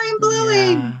is mind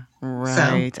blowing. Yeah,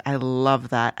 right. So. I love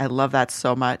that. I love that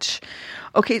so much.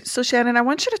 Okay. So Shannon, I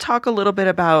want you to talk a little bit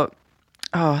about,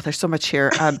 there's so much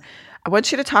here. I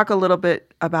want you to talk a little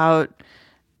bit about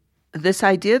this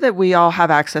idea that we all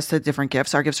have access to different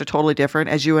gifts. Our gifts are totally different,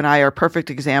 as you and I are perfect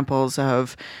examples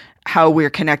of how we're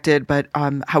connected, but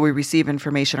how we receive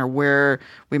information or where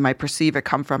we might perceive it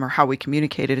come from or how we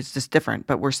communicate it is just different,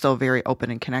 but we're still very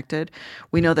open and connected.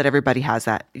 We know that everybody has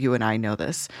that. You and I know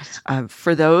this.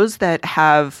 For those that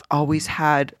have always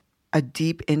had a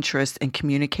deep interest in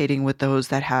communicating with those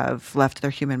that have left their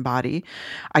human body.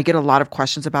 I get a lot of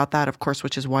questions about that, of course,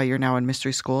 which is why you're now in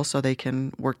mystery school, so they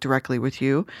can work directly with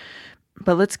you.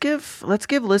 But let's give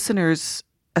listeners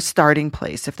a starting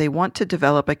place if they want to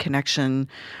develop a connection,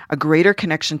 a greater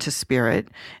connection to spirit,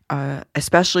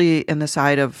 especially in the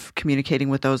side of communicating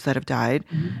with those that have died.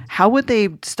 Mm-hmm. How would they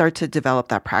start to develop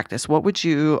that practice? What would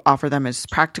you offer them as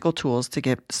practical tools to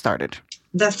get started?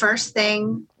 The first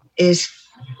thing is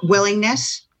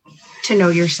willingness to know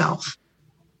yourself,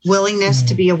 willingness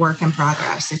to be a work in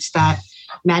progress. It's that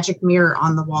magic mirror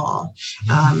on the wall.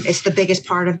 It's the biggest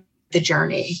part of the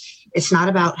journey. It's not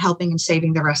about helping and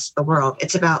saving the rest of the world.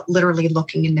 It's about literally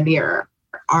looking in the mirror.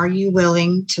 Are you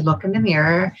willing to look in the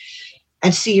mirror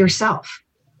and see yourself,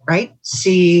 right?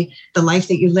 See the life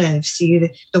that you live, see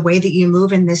the way that you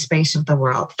move in this space of the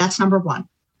world. That's number one.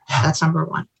 That's number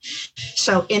one.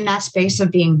 So in that space of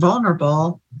being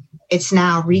vulnerable, it's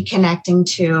now reconnecting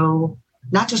to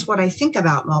not just what I think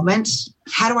about moments,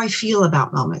 how do I feel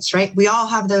about moments, right? We all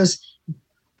have those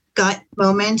gut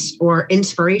moments or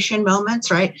inspiration moments,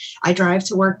 right? I drive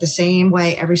to work the same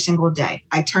way every single day.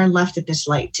 I turn left at this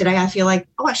light. Today, I feel like,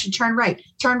 I should turn right,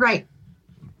 turn right,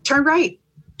 turn right.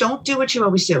 Don't do what you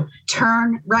always do.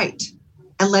 Turn right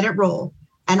and let it roll.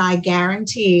 And I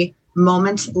guarantee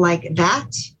moments like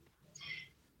that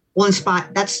will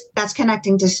inspire. That's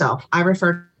connecting to self. I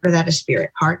refer to that as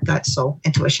spirit, heart, gut, soul,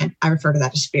 intuition. I refer to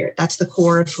that as spirit. That's the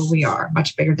core of who we are,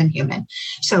 much bigger than human.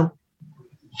 So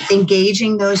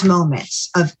engaging those moments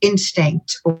of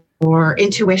instinct or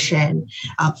intuition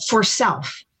for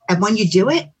self. And when you do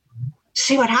it,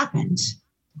 see what happens.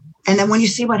 And then when you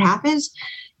see what happens,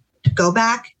 go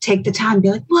back, take the time,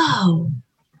 be like, wow,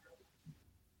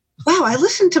 I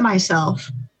listened to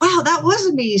myself. Wow, that was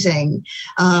amazing.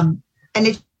 And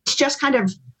it's just kind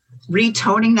of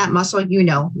retoning that muscle,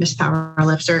 Miss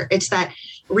Powerlifter. It's that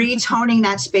retoning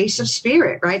that space of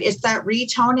spirit, right? It's that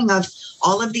retoning of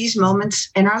all of these moments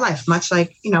in our life, much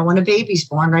like, when a baby's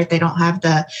born, right? They don't have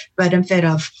the benefit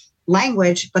of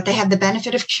language, but they have the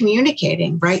benefit of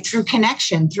communicating, right? Through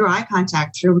connection, through eye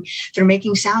contact, through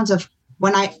making sounds of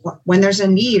when there's a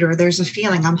need or there's a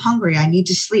feeling, I'm hungry, I need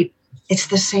to sleep. It's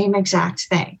the same exact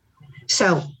thing.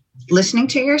 So listening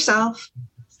to yourself,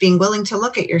 being willing to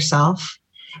look at yourself,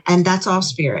 and that's all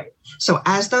spirit. So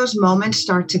as those moments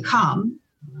start to come,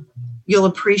 you'll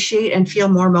appreciate and feel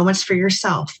more moments for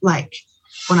yourself. Like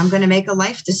when I'm going to make a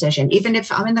life decision, even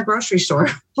if I'm in the grocery store,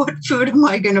 what food am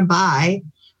I going to buy?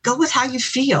 Go with how you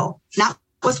feel, not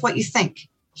with what you think.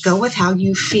 Go with how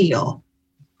you feel.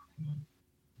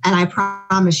 And I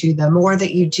promise you, the more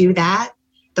that you do that,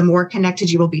 the more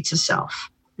connected you will be to self.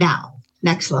 Now,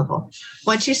 next level.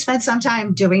 Once you spend some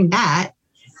time doing that,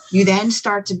 you then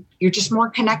you're just more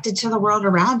connected to the world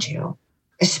around you,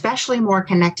 especially more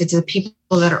connected to the people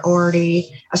that are already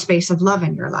a space of love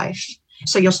in your life.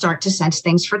 So you'll start to sense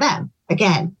things for them.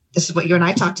 Again, this is what you and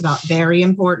I talked about. Very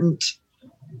important.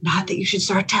 Not that you should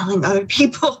start telling other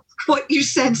people what you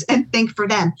sense and think for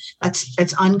them.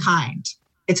 It's unkind.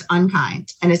 It's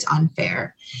unkind and it's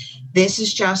unfair. This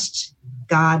is just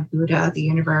God, Buddha, the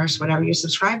universe, whatever you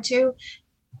subscribe to,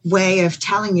 way of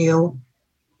telling you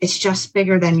it's just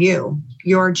bigger than you.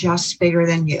 You're just bigger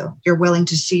than you. You're willing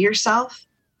to see yourself.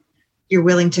 You're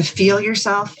willing to feel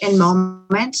yourself in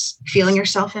moments. Feeling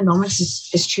yourself in moments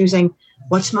is choosing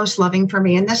what's most loving for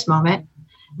me in this moment.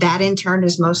 That in turn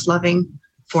is most loving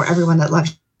for everyone that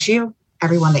loves you,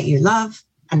 everyone that you love,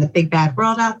 and the big bad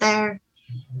world out there.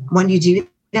 When you do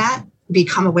that,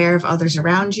 become aware of others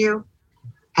around you.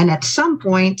 And at some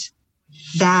point,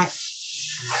 that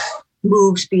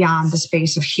moves beyond the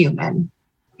space of human,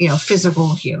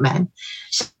 physical human.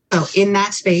 So in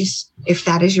that space, if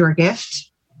that is your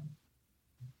gift,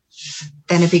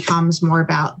 then it becomes more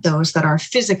about those that are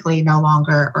physically no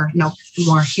longer or no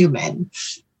more human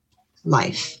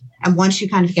life. And once you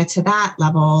kind of get to that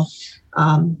level,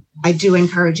 I do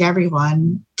encourage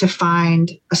everyone to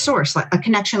find a source, like a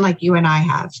connection like you and I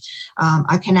have,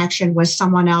 a connection with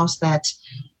someone else that,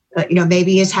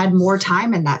 maybe has had more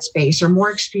time in that space or more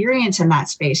experience in that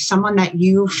space, someone that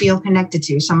you feel connected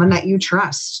to, someone that you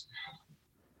trust,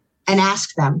 and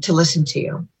ask them to listen to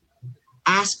you.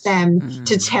 Ask them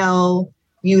to tell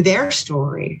you their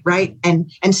story, right? And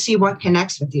see what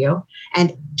connects with you.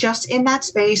 And just in that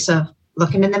space of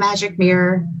looking in the magic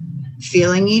mirror,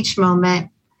 feeling each moment,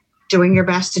 doing your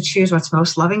best to choose what's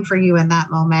most loving for you in that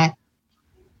moment,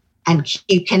 and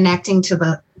keep connecting to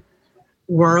the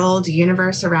world,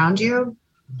 universe around you,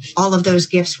 all of those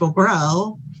gifts will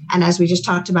grow. And as we just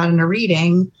talked about in a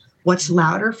reading, what's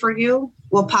louder for you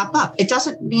will pop up. It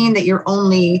doesn't mean that you're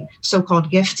only so-called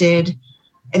gifted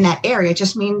in that area. It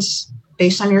just means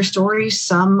based on your stories,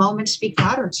 some moments speak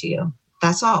louder to you.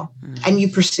 That's all. And you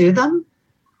pursue them.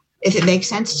 If it makes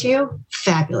sense to you,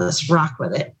 fabulous, rock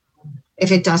with it.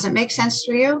 If it doesn't make sense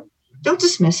to you, don't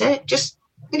dismiss it. Just,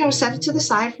 set it to the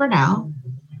side for now,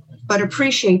 but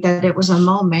appreciate that it was a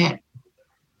moment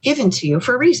given to you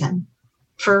for a reason.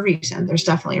 For a reason. There's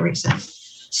definitely a reason.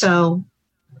 So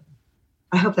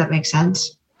I hope that makes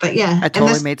sense. But yeah. That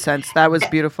totally made sense. That was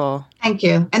beautiful. Thank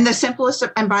you. And the simplest,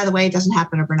 and by the way, it doesn't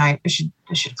happen overnight. I should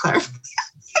clarify.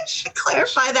 I should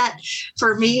clarify that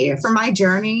for me, for my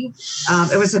journey,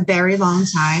 it was a very long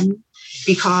time,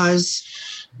 because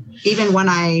even when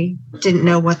I didn't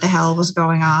know what the hell was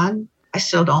going on, I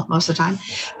still don't most of the time,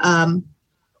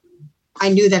 I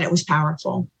knew that it was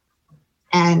powerful,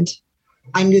 and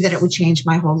I knew that it would change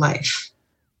my whole life.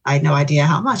 I had no idea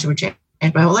how much it would change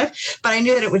my whole life, but I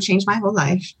knew that it would change my whole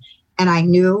life. And I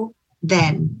knew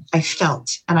then, I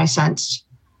felt and I sensed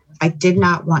I did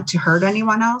not want to hurt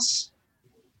anyone else.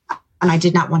 And I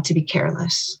did not want to be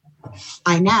careless.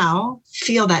 I now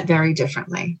feel that very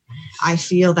differently. I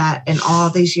feel that in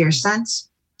all these years since,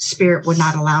 Spirit would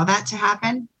not allow that to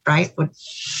happen, right? Would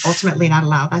ultimately not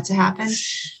allow that to happen.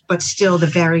 But still, the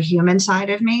very human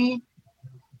side of me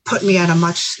put me at a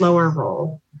much slower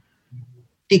roll,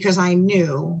 because I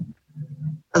knew,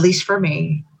 at least for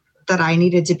me, that I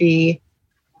needed to be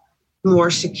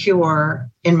more secure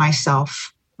in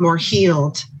myself, more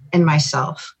healed in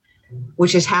myself,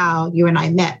 which is how you and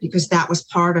I met, because that was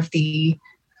part of the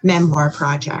memoir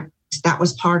project. That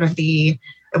was part of it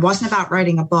wasn't about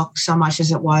writing a book so much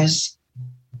as it was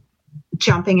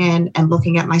jumping in and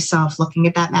looking at myself, looking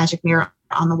at that magic mirror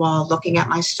on the wall, looking at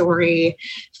my story,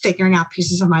 figuring out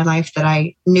pieces of my life that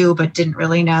I knew but didn't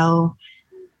really know.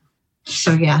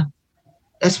 So yeah,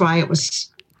 that's why it was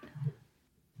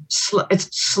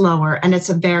it's slower, and it's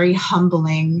a very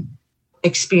humbling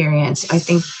experience.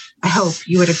 I hope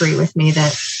you would agree with me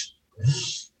that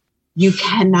you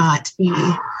cannot be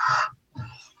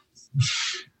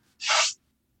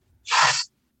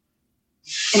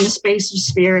in the space of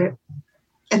spirit,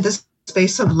 in the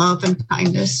space of love and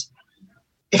kindness,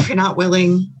 if you're not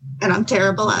willing, and I'm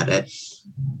terrible at it,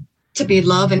 to be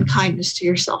love and kindness to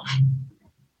yourself.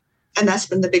 And that's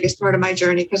been the biggest part of my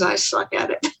journey, because I suck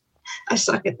at it. I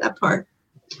suck at that part.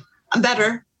 I'm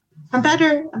better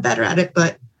at it,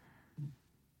 but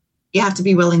you have to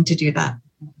be willing to do that.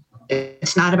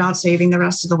 It's not about saving the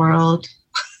rest of the world.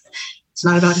 It's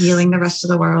not about healing the rest of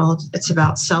the world. It's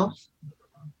about self.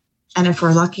 And if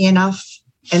we're lucky enough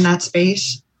in that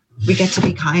space, we get to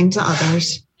be kind to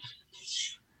others,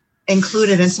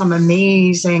 included in some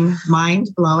amazing,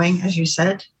 mind-blowing, as you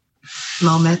said,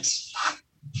 moments,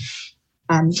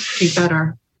 and be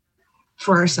better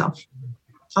for ourselves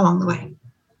along the way.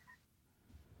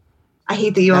 I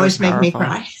hate that you always make me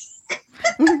cry.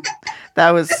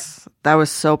 That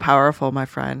was so powerful, my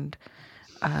friend.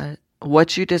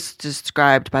 What you just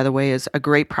described, by the way, is a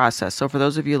great process. So for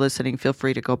those of you listening, feel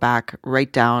free to go back,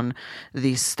 write down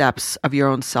these steps of your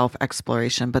own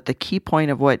self-exploration. But the key point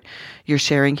of what you're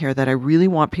sharing here that I really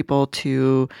want people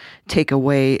to take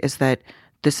away is that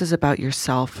this is about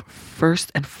yourself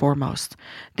first and foremost.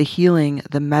 The healing,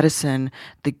 the medicine,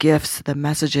 the gifts, the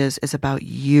messages is about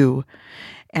you.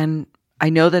 And I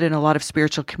know that in a lot of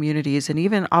spiritual communities, and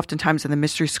even oftentimes in the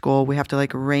mystery school, we have to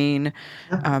rein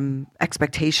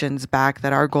expectations back,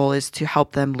 that our goal is to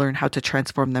help them learn how to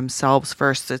transform themselves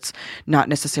first. It's not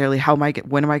necessarily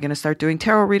when am I going to start doing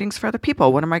tarot readings for other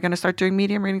people? When am I going to start doing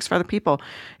medium readings for other people?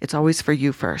 It's always for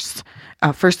you first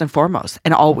and foremost,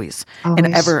 and always.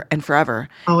 And ever and forever.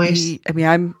 Always.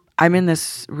 I'm in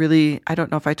this really, I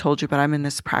don't know if I told you, but I'm in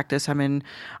this practice. I'm in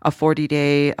a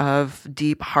 40-day of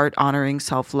deep heart-honoring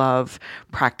self-love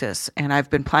practice. And I've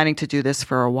been planning to do this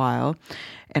for a while.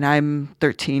 And I'm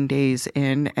 13 days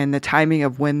in. And the timing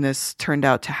of when this turned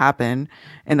out to happen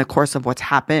in the course of what's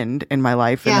happened in my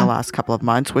life in the last couple of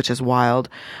months, which is wild.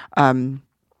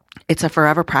 It's a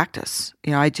forever practice.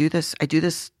 I do this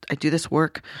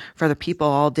work for the people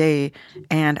all day,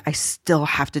 and I still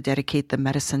have to dedicate the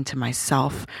medicine to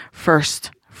myself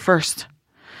first.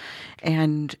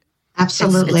 And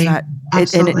absolutely.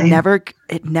 Absolutely. And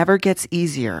it never gets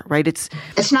easier, right? It's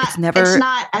never.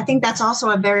 I think that's also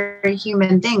a very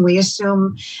human thing. We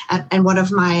assume, and one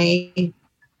of my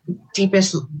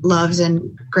deepest loves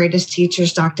and greatest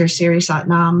teachers, Dr. Siri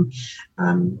Satnam,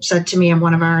 said to me in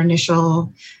one of our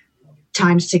initial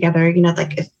times together,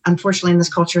 unfortunately in this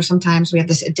culture, sometimes we have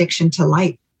this addiction to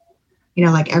light,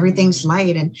 everything's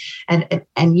light,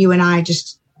 and you and I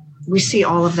we see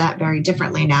all of that very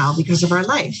differently now because of our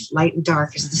life. Light and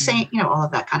dark is the same, all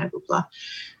of that kind of hoopla.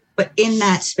 But in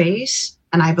that space,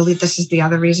 and I believe this is the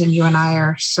other reason you and I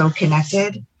are so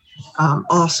connected.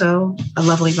 Also, a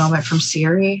lovely moment from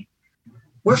Siri.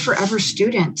 We're forever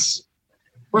students.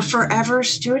 We're forever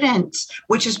students,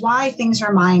 which is why things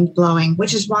are mind blowing,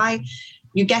 which is why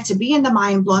you get to be in the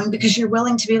mind blowing, because you're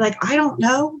willing to be like, I don't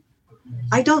know,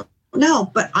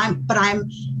 but I'm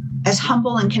as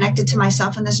humble and connected to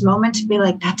myself in this moment to be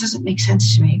like, that doesn't make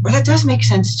sense to me, or that does make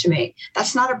sense to me.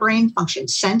 That's not a brain function.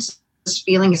 Sense is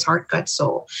feeling, is heart, gut,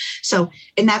 soul. So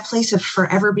in that place of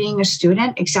forever being a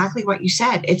student, exactly what you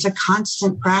said, it's a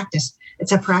constant practice.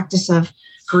 It's a practice of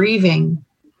grieving.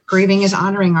 Grieving is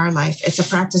honoring our life. It's a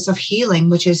practice of healing,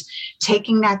 which is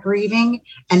taking that grieving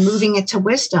and moving it to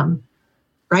wisdom,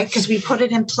 right? Because we put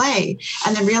it in play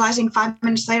and then realizing 5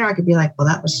 minutes later, I could be like, well,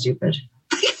 that was stupid.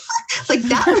 Like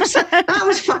that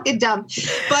was fucking dumb.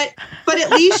 But at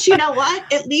least, you know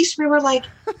what? At least we were like,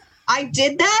 I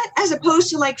did that, as opposed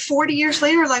to like 40 years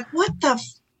later, like, what the,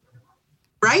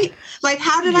 right? Like,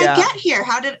 how did I get here?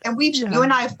 You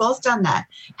and I have both done that.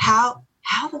 How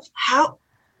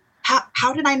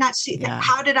did I not see that?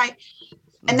 How did I?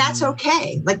 And that's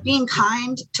okay. Like being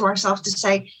kind to ourselves to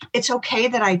say, it's okay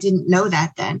that I didn't know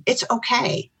that then. It's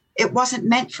okay. It wasn't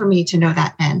meant for me to know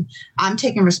that then. I'm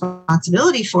taking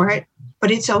responsibility for it,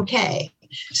 but it's okay.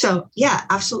 So yeah,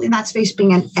 absolutely in that space,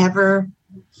 being an ever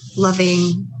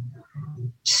loving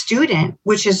student,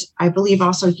 which is, I believe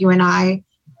also you and I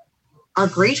are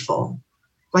grateful.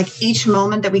 Like each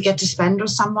moment that we get to spend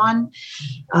with someone,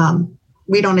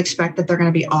 we don't expect that they're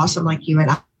going to be awesome like you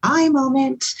and I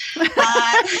moment,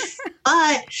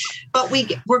 but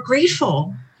we're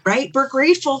grateful, right? We're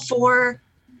grateful for,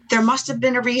 there must have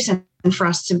been a reason for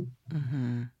us to,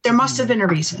 there must have been a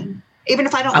reason. Even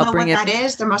if I don't know what that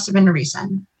is, there must have been a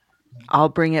reason. I'll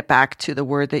bring it back to the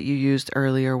word that you used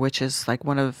earlier, which is like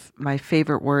one of my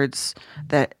favorite words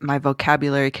that my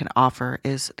vocabulary can offer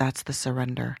is that's the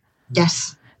surrender.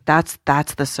 Yes. That's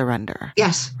the surrender.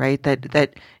 Yes. Right.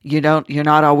 That you're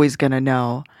not always going to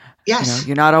know. Yes.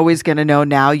 You're not always going to know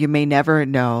now. You may never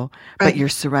know, but your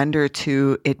surrender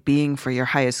to it being for your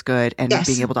highest good and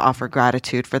being able to offer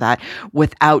gratitude for that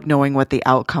without knowing what the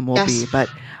outcome will be. But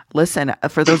listen,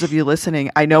 for those of you listening,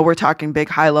 I know we're talking big,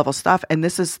 high level stuff, and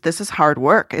this is hard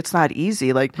work. It's not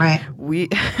easy. Like we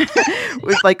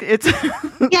like it's.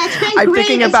 Yeah, it's been great.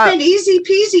 It's been easy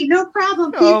peasy, no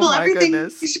problem. People, everything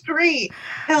is great.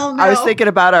 Hell no. I was thinking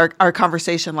about our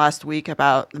conversation last week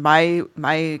about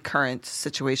my current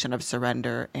situation of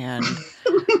surrender and.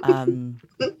 And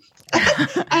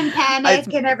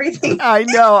panic and everything. I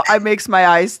know. It makes my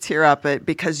eyes tear up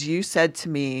because you said to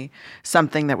me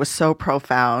something that was so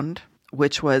profound,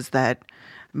 which was that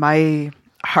my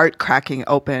heart cracking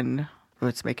open.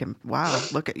 It's making,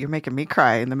 you're making me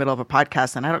cry in the middle of a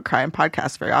podcast, and I don't cry in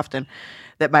podcasts very often.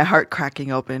 That my heart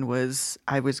cracking open was,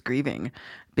 I was grieving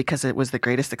because it was the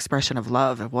greatest expression of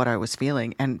love of what I was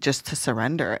feeling, and just to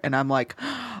surrender. And I'm like,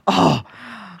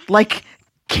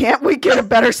 can't we get a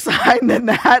better sign than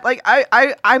that? Like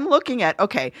I'm looking at,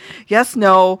 okay, yes,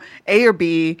 no, A or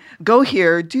B, go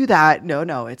here, do that.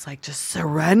 No, it's like just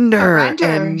surrender.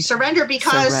 Surrender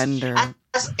because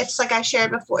it's like I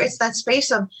shared before, it's that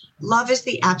space of love is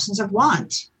the absence of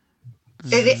want.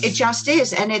 It just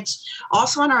is. And it's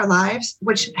also in our lives,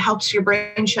 which helps your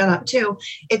brain shut up too.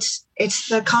 It's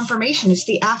the confirmation. It's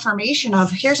the affirmation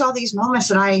of here's all these moments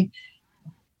that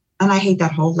and I hate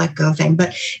that whole let go thing,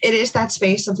 but it is that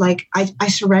space of like, I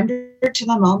surrendered to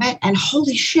the moment and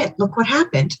holy shit, look what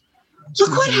happened.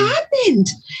 Look what happened.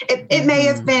 It may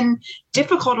have been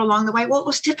difficult along the way. Well, it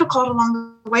was difficult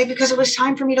along the way because it was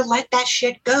time for me to let that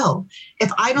shit go.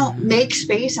 If I don't make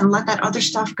space and let that other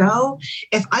stuff go,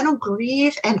 if I don't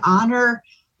grieve and honor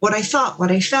what I thought,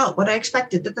 what I felt, what I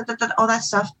expected, all that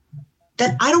stuff,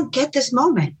 then I don't get this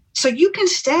moment. So you can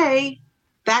stay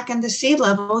back in the sea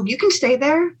level. You can stay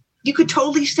there. You could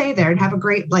totally stay there and have a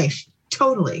great life.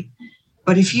 Totally.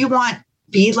 But if you want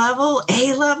B level,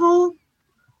 A level,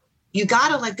 you got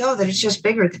to let go that it's just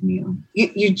bigger than you.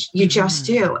 You just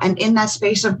do. And in that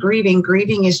space of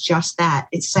grieving is just that.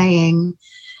 It's saying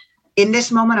in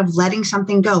this moment of letting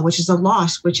something go, which is a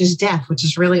loss, which is death, which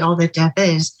is really all that death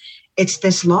is. It's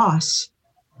this loss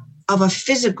of a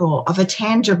physical, of a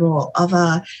tangible, of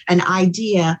an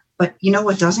idea. But you know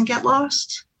what doesn't get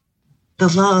lost? The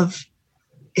love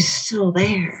is still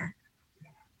there.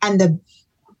 And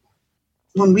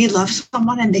when we love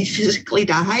someone and they physically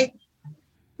die,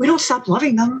 we don't stop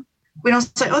loving them. We don't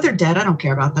say, oh, they're dead. I don't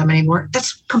care about them anymore.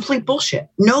 That's complete bullshit.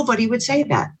 Nobody would say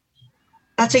that.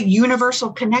 That's a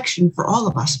universal connection for all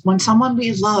of us. When someone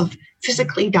we love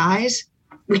physically dies,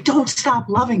 we don't stop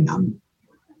loving them.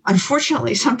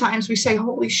 Unfortunately, sometimes we say,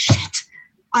 holy shit,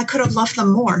 I could have loved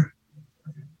them more.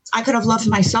 I could have loved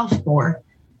myself more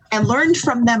and learned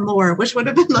from them more, which would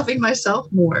have been loving myself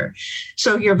more.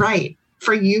 So you're right.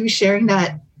 For you sharing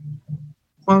that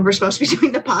when we were supposed to be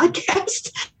doing the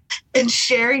podcast and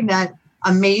sharing that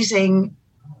amazing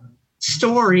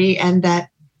story and that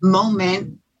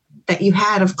moment that you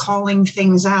had of calling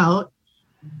things out,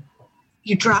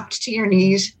 you dropped to your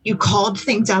knees, you called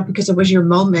things out because it was your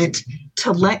moment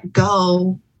to let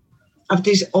go of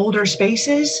these older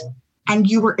spaces, and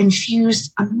you were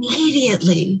infused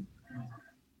immediately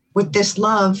with this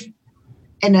love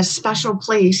in a special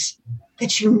place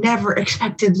that you never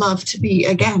expected love to be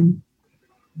again.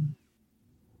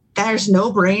 There's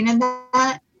no brain in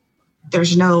that.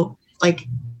 There's no,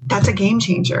 that's a game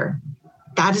changer.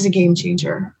 That is a game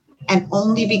changer. And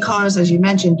only because, as you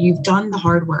mentioned, you've done the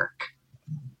hard work.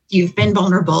 You've been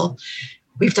vulnerable.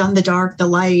 We've done the dark, the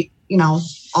light,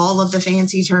 all of the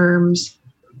fancy terms.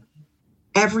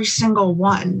 Every single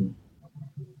one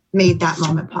made that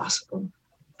moment possible.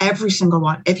 Every single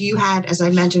one. If you had, as I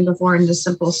mentioned before in the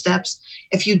simple steps,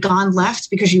 if you'd gone left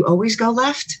because you always go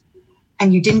left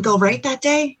and you didn't go right that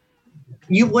day,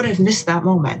 you would have missed that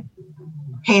moment.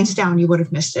 Hands down, you would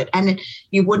have missed it. And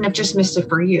you wouldn't have just missed it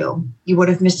for you. You would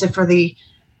have missed it for the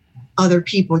other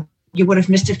people. You would have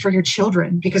missed it for your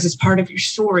children because it's part of your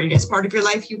story. It's part of your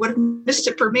life. You would have missed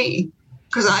it for me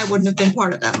because I wouldn't have been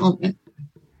part of that moment.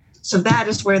 So that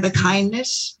is where the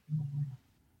kindness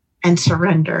and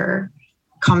surrender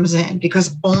comes in,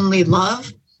 because only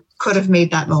love could have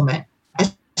made that moment.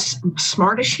 As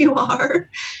smart as you are,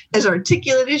 as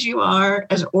articulate as you are,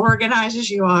 as organized as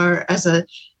you are, as a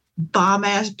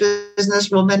bomb-ass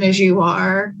businesswoman as you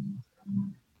are,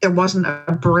 there wasn't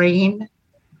a brain,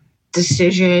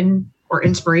 decision, or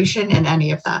inspiration in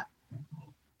any of that.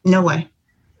 No way.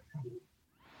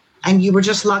 And you were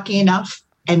just lucky enough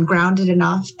and grounded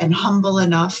enough and humble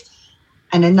enough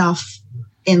and enough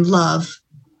in love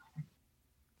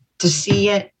to see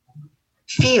it,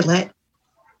 feel it,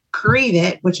 grieve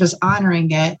it, which was honoring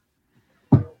it.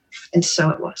 And so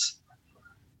it was.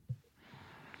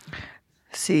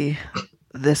 See,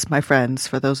 this, my friends,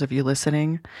 for those of you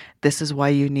listening, this is why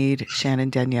you need Shannon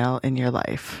Danielle in your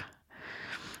life.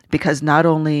 Because not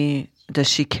only does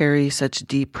she carry such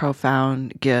deep,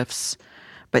 profound gifts,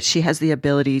 but she has the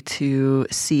ability to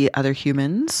see other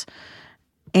humans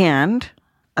and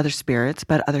other spirits,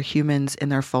 but other humans in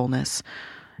their fullness.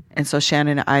 And so,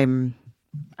 Shannon, I'm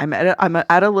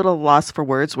at a little loss for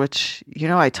words, which,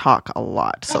 I talk a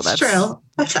lot. So that's true.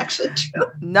 That's actually true.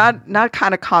 Not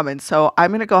kind of common. So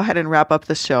I'm going to go ahead and wrap up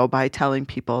the show by telling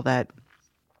people that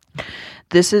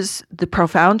this is the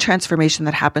profound transformation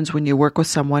that happens when you work with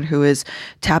someone who is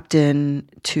tapped in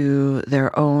to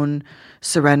their own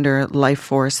surrender life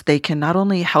force. They can not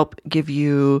only help give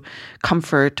you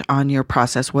comfort on your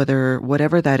process,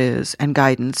 whatever that is, and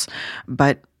guidance,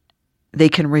 but they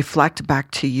can reflect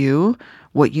back to you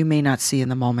what you may not see in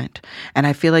the moment. And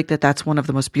I feel like that's one of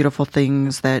the most beautiful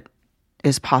things that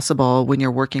is possible when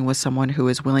you're working with someone who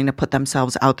is willing to put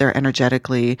themselves out there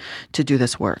energetically to do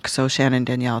this work. So Shannon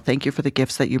Danielle, thank you for the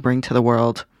gifts that you bring to the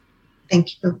world.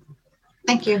 Thank you.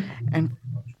 Thank you.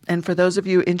 And for those of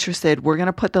you interested, we're going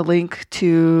to put the link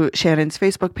to Shannon's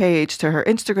Facebook page, to her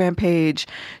Instagram page,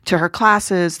 to her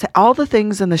classes, to all the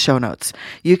things in the show notes.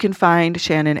 You can find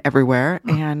Shannon everywhere,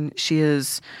 and she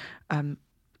is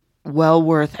well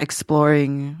worth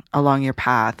exploring along your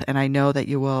path. And I know that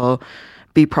you will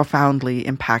be profoundly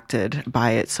impacted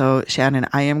by it. So Shannon,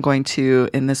 I am going to,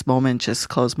 in this moment, just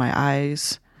close my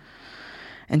eyes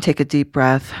and take a deep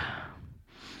breath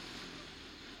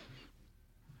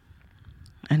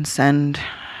and send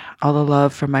all the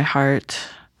love from my heart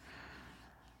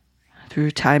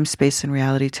through time, space, and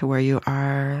reality to where you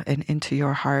are and into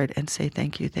your heart, and say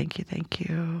thank you, thank you, thank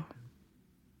you.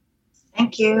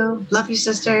 Thank you. Love you,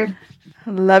 sister.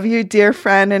 Love you, dear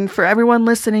friend. And for everyone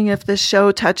listening, if this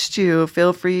show touched you,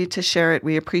 feel free to share it.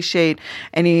 We appreciate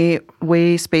any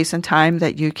way, space, and time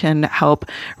that you can help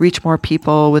reach more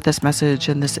people with this message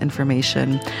and this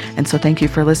information. And so thank you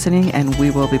for listening, and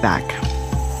we will be back.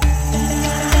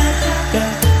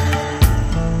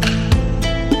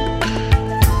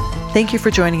 Thank you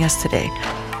for joining us today.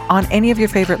 On any of your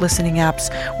favorite listening apps,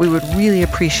 we would really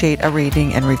appreciate a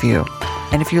rating and review.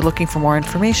 And if you're looking for more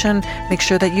information, make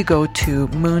sure that you go to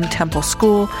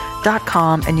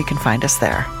moontempleschool.com and you can find us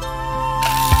there.